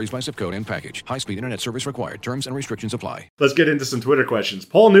RSNs varies by zip code and package. High-speed internet service required. Terms and restrictions apply. Let's get into some Twitter questions.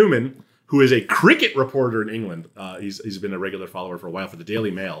 Paul Newman, who is a cricket reporter in England, he's been a regular follower for a while for the Daily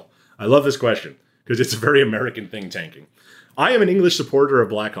Mail. I love this question because it's a very American thing tanking. I am an English supporter of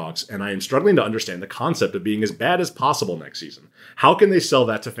Blackhawks, and I am struggling to understand the concept of being as bad as possible next season. How can they sell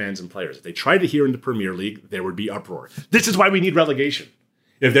that to fans and players? If they tried to here in the Premier League, there would be uproar. This is why we need relegation.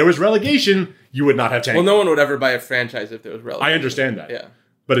 If there was relegation, you would not have tanking. Well, no one would ever buy a franchise if there was relegation. I understand that. Yeah.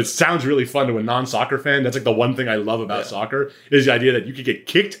 But it sounds really fun to a non-soccer fan. That's like the one thing I love about soccer is the idea that you could get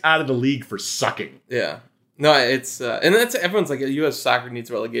kicked out of the league for sucking. Yeah. No, it's and that's everyone's like U.S. soccer needs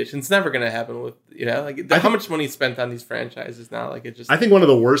relegation. It's never going to happen with how much money is spent on these franchises now. Like it just. I think one of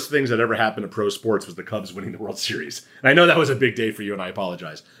the worst things that ever happened to pro sports was the Cubs winning the World Series. And I know that was a big day for you, and I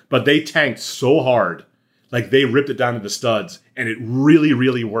apologize. But they tanked so hard, like they ripped it down to the studs, and it really,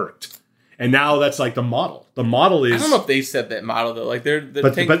 really worked. And now that's like the model. The model is. I don't know if they said that model though. Like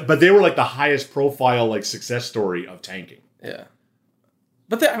but they were like the highest profile like success story of tanking. Yeah.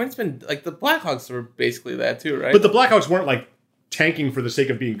 But it's been like the Blackhawks were basically that too, right? But the Blackhawks weren't like tanking for the sake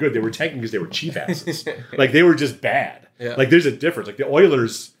of being good. They were tanking because they were cheap asses. Like they were just bad. Yeah. Like there's a difference. Like the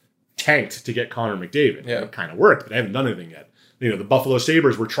Oilers tanked to get Connor McDavid. Yeah. It kind of worked, but they haven't done anything yet. The Buffalo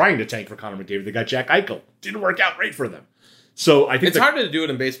Sabres were trying to tank for Connor McDavid. They got Jack Eichel. Didn't work out great for them. So I think it's harder to do it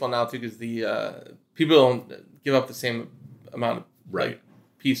in baseball now too because the people don't give up the same amount of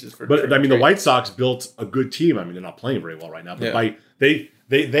pieces for. But the White Sox built a good team. I mean, they're not playing very well right now, but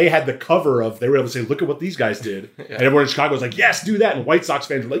they had the cover of, they were able to say, look at what these guys did. And everyone in Chicago was like, yes, do that. And White Sox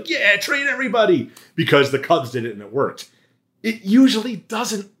fans were like, yeah, trade everybody because the Cubs did it and it worked. It usually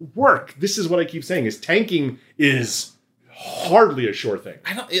doesn't work. This is what I keep saying is tanking is hardly a sure thing.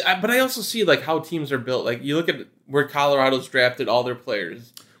 But I also see like how teams are built. Like you look at where Colorado's drafted all their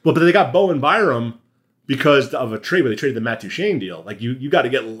players. Well, but they got Bowen Byram because of a trade where they traded the Matt Duchene deal. Like you got to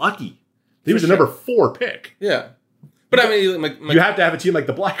get lucky. He was the number 4 pick. Yeah. But I mean, you have to have a team like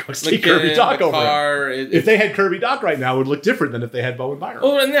the Blackhawks take Kirby Doc over him. If they had Kirby Doc right now, it would look different than if they had Bowen Byram.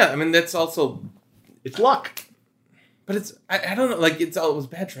 Oh, and I mean, that's also... It's luck. But it's... I don't know. Like, it was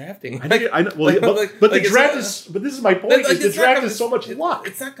bad drafting. But the draft is... But this is my point. The draft is so much luck.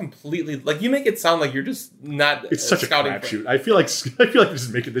 It's not completely... Like, you make it sound like you're just not... It's such a crapshoot. I feel like this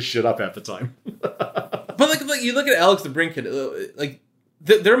is making this shit up half the time. But, like, you look at Alex DeBrincat, like...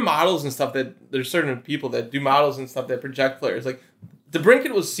 There are models and stuff that there's certain people that do models and stuff that project players. Like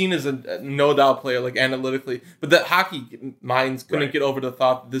DeBrincat was seen as a no doubt player, like analytically, but the hockey minds couldn't get over the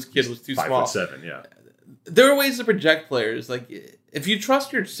thought that this kid was too small. 5'7", yeah. There are ways to project players. Like if you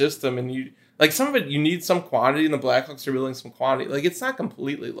trust your system and you like some of it, you need some quantity, and the Blackhawks are building some quantity. Like it's not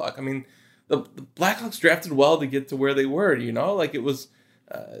completely luck. I mean, the Blackhawks drafted well to get to where they were. Like it was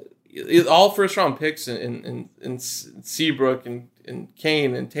all first round picks in Seabrook and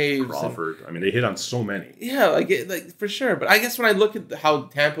Kane and Taves. Crawford. I mean, they hit on so many. Yeah, like for sure. But I guess when I look at how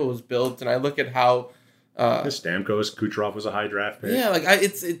Tampa was built and I look at how... Stamkos, Kucherov was a high draft pick. Yeah, like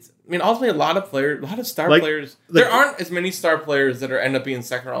it's. I mean, ultimately, a lot of star players. There aren't as many star players that end up being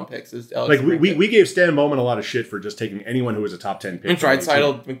second round picks as Alex. Like we gave Stan Bowman a lot of shit for just taking anyone who was a top 10 pick. And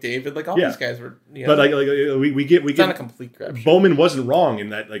Draisaitl, McDavid, like all these guys were. But we get not a complete crap. Bowman wasn't wrong in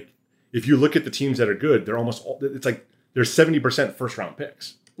that. Like if you look at the teams that are good, they're almost all, it's like they're 70% first round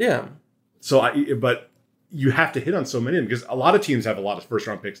picks. Yeah. So but you have to hit on so many of them because a lot of teams have a lot of first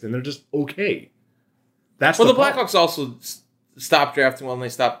round picks and they're just okay. That's the Blackhawks also stopped drafting when they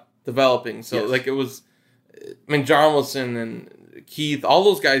stopped developing. So like it was, I mean, Jarmelson and Keith, all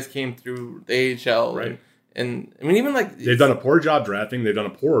those guys came through the AHL, right? And I mean, even like they've done a poor job drafting, they've done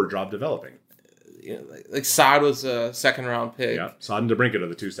a poorer job developing. Like Saad was a second round pick. Yeah, Saad and DeBrincat are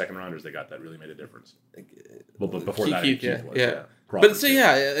the 2 second rounders they got that really made a difference. Well, but before that, Keith was. Yeah. Crawford, but so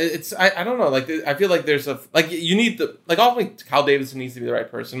it's I don't know. Like I feel like there's you need ultimately Kyle Davidson needs to be the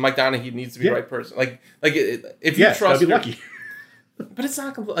right person. Mike Donaghy needs to be the right person. If you trust, be lucky. But it's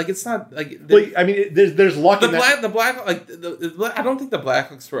not complete. Like it's not like. Well, I mean, there's luck. The Black I don't think the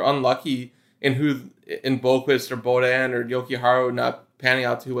Blackhawks were unlucky in Boquist or Bodan or Yoki-Haru not panning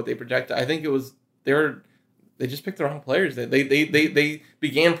out to what they projected. I think it was they just picked the wrong players. They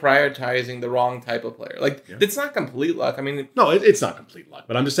began prioritizing the wrong type of player. It's not complete luck. I mean, no, it's not complete luck.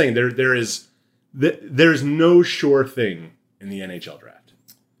 But I'm just saying there's no sure thing in the NHL draft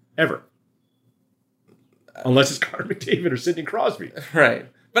ever, unless it's Connor McDavid or Sidney Crosby. Right.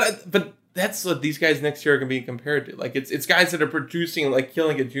 But that's what these guys next year are going to be compared to. Like it's guys that are producing like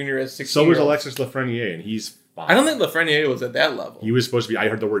killing a junior as 16. So was Alexis Lafreniere, and he's fine. I don't think Lafreniere was at that level. He was supposed to be. I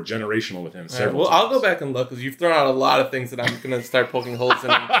heard the word generational with him several times. I'll go back and look because you've thrown out a lot of things that I'm going to start poking holes in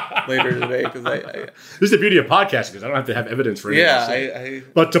later today. Because this is the beauty of podcasting because I don't have to have evidence for anything. Yeah,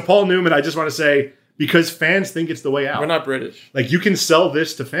 but to Paul Newman, I just want to say because fans think it's the way out. We're not British. Like you can sell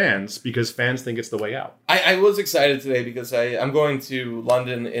this to fans because fans think it's the way out. I was excited today because I'm going to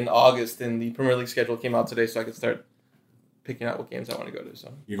London in August and the Premier League schedule came out today, so I could start picking out what games I want to go to.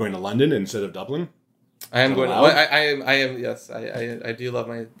 So You're going to London instead of Dublin? I am going. allowed? I am. Yes, I do love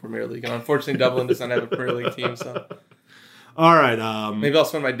my Premier League, and unfortunately, Dublin does not have a Premier League team. So All right. maybe I'll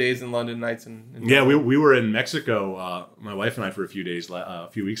spend my days in London nights. Yeah, we were in Mexico, my wife and I, for a few days a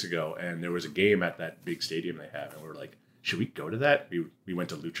few weeks ago, and there was a game at that big stadium they have, and we were like, should we go to that? We went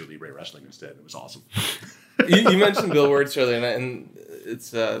to Lucha Libre Wrestling instead. It was awesome. You mentioned Bill Wirtz earlier, and it's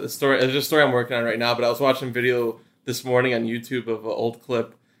the story. It's a story I'm working on right now. But I was watching a video this morning on YouTube of an old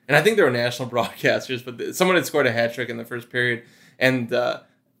clip, and I think they were national broadcasters. But someone had scored a hat trick in the first period, and the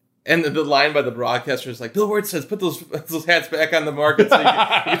line by the broadcaster is like, "Bill Wirtz says, put those hats back on the market so you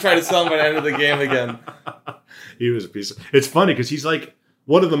can try to sell them by the end of the game again." He was a piece of. It's funny because he's like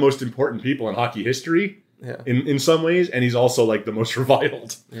one of the most important people in hockey history. Yeah. In some ways, and he's also like the most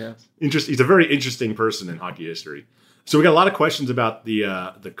reviled. Yeah. He's a very interesting person in hockey history. So we got a lot of questions about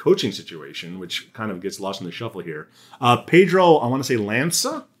the coaching situation, which kind of gets lost in the shuffle here. Pedro, I want to say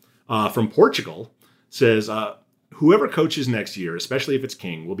Lança, from Portugal, says whoever coaches next year, especially if it's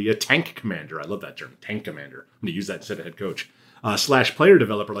King, will be a tank commander. I love that term, tank commander. I'm going to use that instead of head coach. / player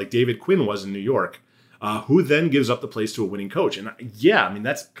developer like David Quinn was in New York. Who then gives up the place to a winning coach. And yeah, I mean,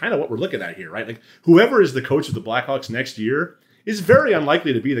 that's kind of what we're looking at here, right? Like whoever is the coach of the Blackhawks next year is very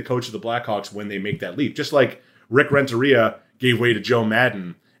unlikely to be the coach of the Blackhawks when they make that leap. Just like Rick Renteria gave way to Joe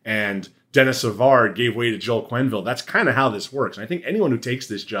Madden and Dennis Savard gave way to Joel Quenneville. That's kind of how this works. And I think anyone who takes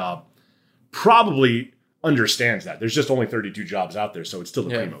this job probably understands that. There's just only 32 jobs out there, so it's still a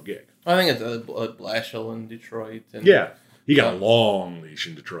primo gig. I think it's Blashill in Detroit. And, yeah. He got a long leash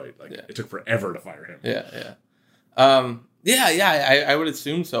in Detroit. It took forever to fire him. Yeah. I would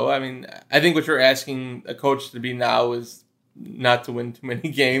assume so. I mean, I think what you're asking a coach to be now is not to win too many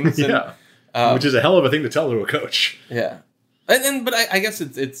games. And, which is a hell of a thing to tell to a coach. Yeah, but I guess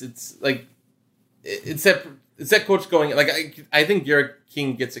it's like it's that coach going like I think Derek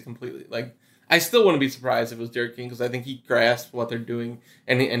King gets it completely. Like I still wouldn't be surprised if it was Derek King because I think he grasps what they're doing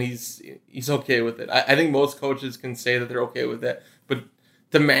and he's okay with it. I think most coaches can say that they're okay with that, but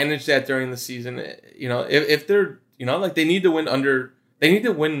to manage that during the season, if they're like they need to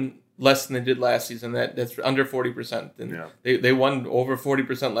win less than they did last season. That's under 40%, and they won over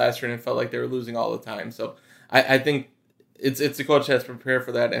 40% last year, and it felt like they were losing all the time. So I think it's a coach that has to prepare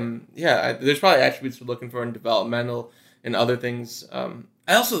for that, and there's probably attributes we're looking for in developmental and other things.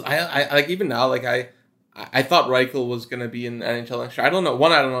 I like even now, like I thought Reichel was going to be in the NHL next year. I don't know.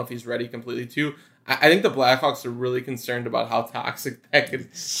 One, I don't know if he's ready completely. Two, I think the Blackhawks are really concerned about how toxic that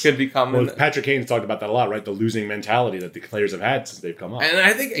could become. Well, Patrick Kane's talked about that a lot, right? The losing mentality that the players have had since they've come up. And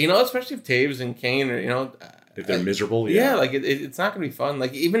I think, especially if Taves and Kane are, if they're miserable, like it's not going to be fun.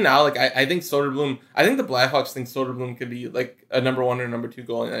 Like even now, like I think Soderblom, I think the Blackhawks think Soderblom could be like a number 1 or number 2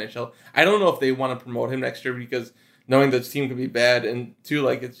 goal in the NHL. I don't know if they want to promote him next year because knowing that this team could be bad, and two,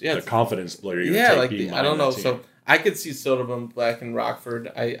 like it's the confidence player. I don't know. So I could see Soderblom, Black, and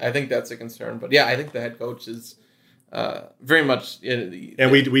Rockford. I think that's a concern, but I think the head coach is very much.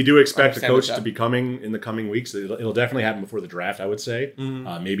 And we do expect a coach to be coming in the coming weeks. It'll definitely happen before the draft, I would say.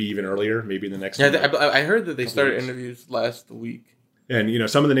 Mm-hmm. Maybe even earlier. Maybe in the next. I heard that they started interviews last week. And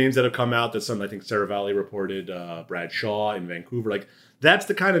some of the names that have come out. That I think Sarah Valley reported. Brad Shaw in Vancouver. Like that's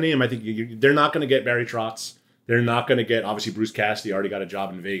the kind of name I think they're not going to get. Barry Trotz. They're not going to get, obviously, Bruce Cassidy already got a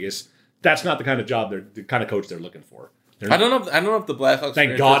job in Vegas. That's not the kind of coach they're looking for. I don't know if the Blackhawks.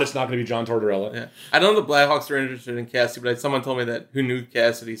 Thank God it's not going to be John Tortorella. Yeah, I don't know if the Blackhawks are interested in Cassidy, but someone told me that who knew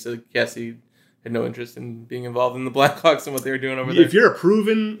Cassidy said Cassidy had no interest in being involved in the Blackhawks and what they were doing over there. If you're a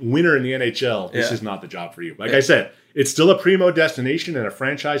proven winner in the NHL, this is not the job for you. Like I said, it's still a primo destination and a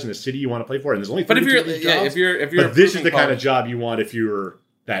franchise in a city you want to play for, and there's only 32 of these jobs. But this is the kind of job you want if you're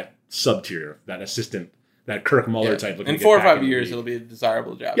that sub-tier, that assistant. That Kirk Muller type. In 4 or 5 years, it'll be a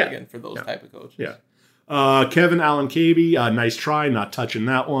desirable job again for those type of coaches. Yeah. Kevin Allen Cabey, nice try, not touching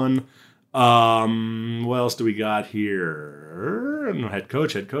that one. What else do we got here? Head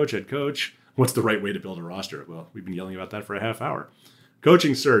coach. What's the right way to build a roster? Well, we've been yelling about that for a half hour.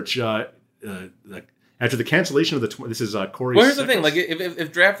 Coaching search. After the cancellation of this is Corey. Well, here's the thing: like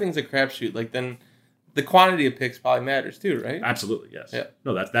if drafting's a crapshoot, like then the quantity of picks probably matters too, right? Absolutely, yes. Yeah.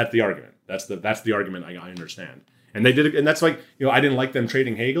 No, that's the argument. That's the argument I understand. And they did it, and that's like, I didn't like them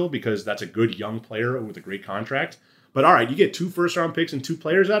trading Hagel because that's a good young player with a great contract. But all right, you get 2 first-round picks and 2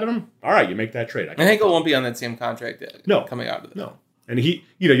 players out of him. All right, you make that trade. And Hagel won't be on that same contract coming out of this. No. And he,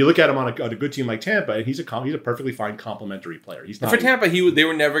 you look at him on a good team like Tampa, and he's a perfectly fine complementary player. He's not for Tampa. They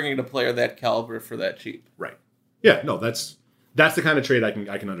were never going to get a player that caliber for that cheap. Right. Yeah. No. That's the kind of trade I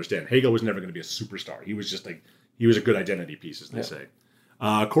can understand. Hagel was never going to be a superstar. He was just he was a good identity piece, as they say.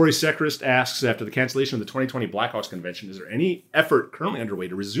 Corey Secrist asks, after the cancellation of the 2020 Blackhawks convention, is there any effort currently underway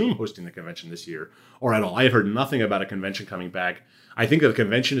to resume hosting the convention this year or at all? I have heard nothing about a convention coming back. I think a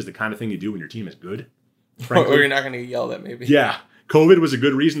convention is the kind of thing you do when your team is good. Frankly. Or you're not going to get yelled at, maybe. Yeah. COVID was a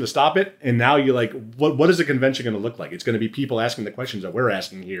good reason to stop it. And now you're like, what is a convention going to look like? It's going to be people asking the questions that we're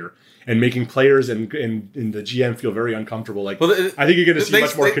asking here and making players and the GM feel very uncomfortable. Like, I think you're going to see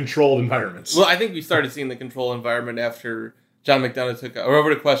much more controlled environments. Well, I think we started seeing the control environment after John McDonough took, or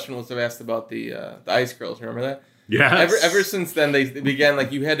whoever the question was asked about the Ice Girls. Remember that? Yeah. Ever since then, they began,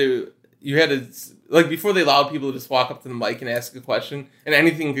 like, you had to, like, before they allowed people to just walk up to the mic and ask a question and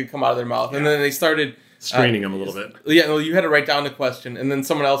anything could come out of their mouth. And then they started screening them a little bit. Yeah, well, you had to write down the question, and then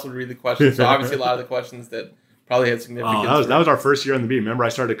someone else would read the question. So obviously, a lot of the questions that probably had significance. That was our first year on the beat. Remember, I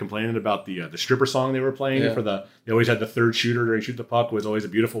started complaining about the stripper song they were playing for the. They always had the third shooter during Shoot the Puck was always a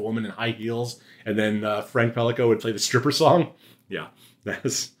beautiful woman in high heels, and then Frank Pellico would play the stripper song. Yeah,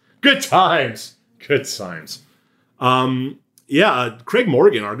 that's good times. Good times. Craig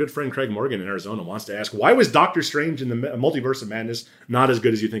Morgan, our good friend Craig Morgan in Arizona, wants to ask, why was Doctor Strange in the Multiverse of Madness not as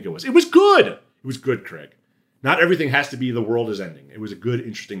good as you think it was? It was good. It was good, Craig. Not everything has to be the world is ending. It was a good,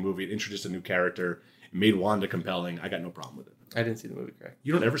 interesting movie. It introduced a new character. It made Wanda compelling. I got no problem with it. I didn't see the movie, Craig.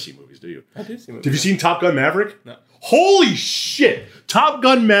 You don't ever see movies, do you? I do see movies. Have you seen Top Gun Maverick? No. Holy shit! Top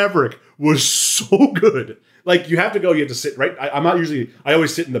Gun Maverick was so good. Like, you have to sit right. I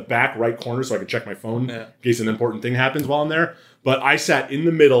always sit in the back right corner so I can check my phone in case an important thing happens while I'm there. But I sat in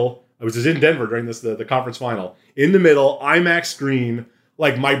the middle. I was in Denver during the conference final. In the middle, IMAX screen.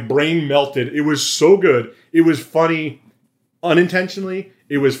 Like, my brain melted. It was so good. It was funny unintentionally.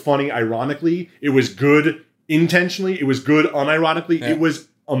 It was funny ironically. It was good intentionally. It was good unironically. Yeah. It was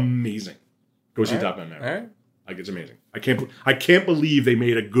amazing. Go see Top Gun Maverick. All right. Like, it's amazing. I can't believe they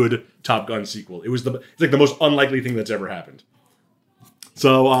made a good Top Gun sequel. It's like the most unlikely thing that's ever happened.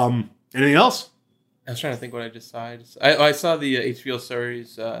 So, anything else? I was trying to think what I just saw. I saw the HBO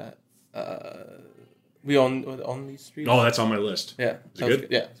series. We own these streets. Oh, that's on my list. Yeah, is it good?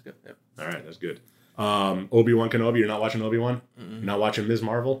 Yeah, it's good. Yep. All right, that's good. Obi-Wan Kenobi. You're not watching Obi-Wan? Mm-hmm. You're not watching Ms.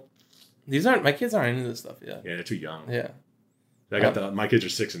 Marvel? My kids aren't into this stuff yet. Yeah, they're too young. Yeah. My kids are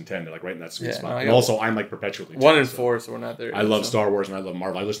 6 and 10. They're like right in that sweet spot. No, and also, I'm like perpetually 1 and 4, so we're not there. I love Star Wars and I love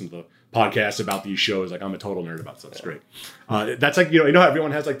Marvel. I listen to the podcasts about these shows. Like, I'm a total nerd about stuff. It's great. That's like, you know how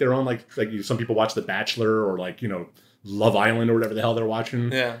everyone has like their own like some people watch The Bachelor or like, Love Island or whatever the hell they're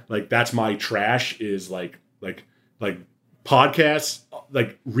watching. Yeah. Like, that's my trash is like podcasts,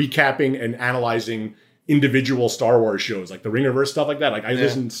 like recapping and analyzing individual Star Wars shows, like the Ringerverse stuff like that. Like, I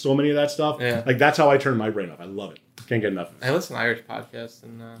listen to so many of that stuff. Yeah. Like, that's how I turn my brain off. I love it. Can't get enough of it. I listen to Irish podcasts,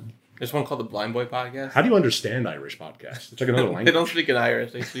 and there's one called the Blind Boy Podcast. How do you understand Irish podcasts? It's like another language. They don't speak in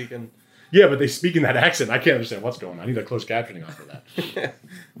Irish. They speak in... Yeah, but they speak in that accent. I can't understand what's going on. I need a closed captioning on for that. I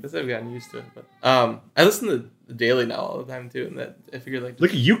guess I've gotten used to it. But I listen to the Daily now all the time, too. And that I figure, like...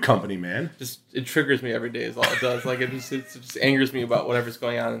 Look at you, company, man. It triggers me every day is all it does. Like, it just angers me about whatever's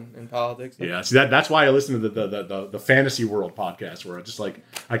going on in politics. Yeah, see, that's why I listen to the Fantasy World podcast, where it's just like,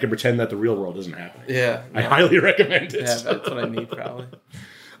 I can pretend that the real world isn't happening. Yeah. I highly recommend it. Yeah, that's what I need, probably.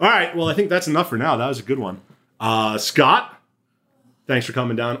 All right, well, I think that's enough for now. That was a good one. Scott, thanks for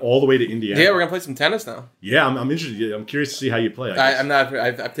coming down all the way to Indiana. Yeah, we're going to play some tennis now. Yeah, I'm interested. I'm curious to see how you play. I'm not.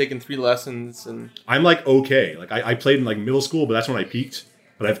 I've taken 3 lessons. And I'm like, okay. Like, I played in like middle school, but that's when I peaked.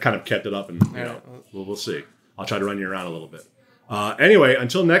 But I've kind of kept it up, and we'll see. I'll try to run you around a little bit. Anyway,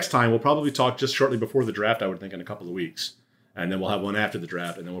 until next time, we'll probably talk just shortly before the draft, I would think, in a couple of weeks. And then we'll have one after the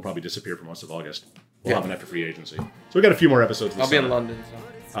draft, and then we'll probably disappear for most of August. We'll have one after free agency. So we got a few more episodes this I'll be summer. in London.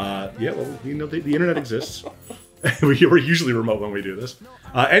 So. The internet exists. We're usually remote when we do this.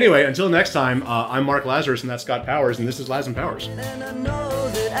 Anyway, until next time, I'm Mark Lazarus, and that's Scott Powers, and this is Laz and Powers. And I know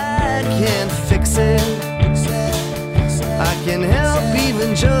that I can fix it. I can help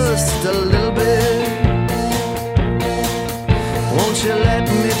even just a little bit. Won't you let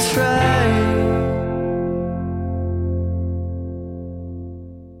me try?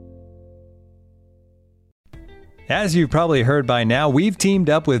 As you've probably heard by now, we've teamed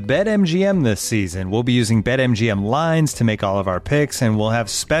up with BetMGM this season. We'll be using BetMGM lines to make all of our picks, and we'll have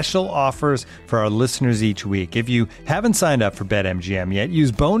special offers for our listeners each week. If you haven't signed up for BetMGM yet,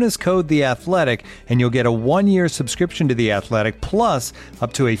 use bonus code The Athletic, and you'll get a 1-year subscription to The Athletic, plus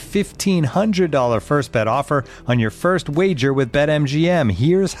up to a $1,500 first bet offer on your first wager with BetMGM.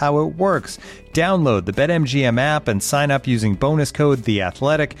 Here's how it works. Download the BetMGM app and sign up using bonus code The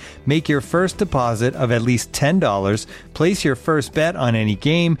Athletic. Make your first deposit of at least $10. Place your first bet on any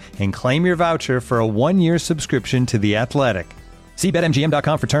game and claim your voucher for a 1-year subscription to The Athletic. See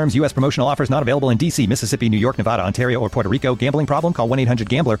BetMGM.com for terms. U.S. promotional offers not available in D.C., Mississippi, New York, Nevada, Ontario, or Puerto Rico. Gambling problem? Call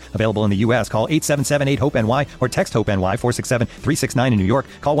 1-800-GAMBLER. Available in the U.S. Call 877-8-HOPE-NY or text HOPE-NY 467-369 in New York.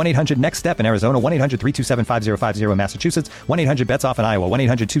 Call 1-800-NEXT-STEP in Arizona. 1-800-327-5050 in Massachusetts. 1-800-BETS-OFF in Iowa.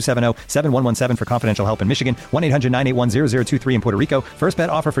 1-800-270-7117 for confidential help in Michigan. 1-800-981-0023 in Puerto Rico. First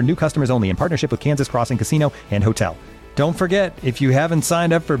bet offer for new customers only in partnership with Kansas Crossing Casino and Hotel. Don't forget, if you haven't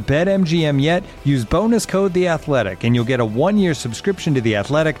signed up for BetMGM yet, use bonus code The Athletic, and you'll get a 1-year subscription to The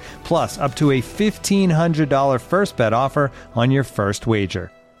Athletic, plus up to a $1,500 first bet offer on your first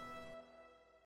wager.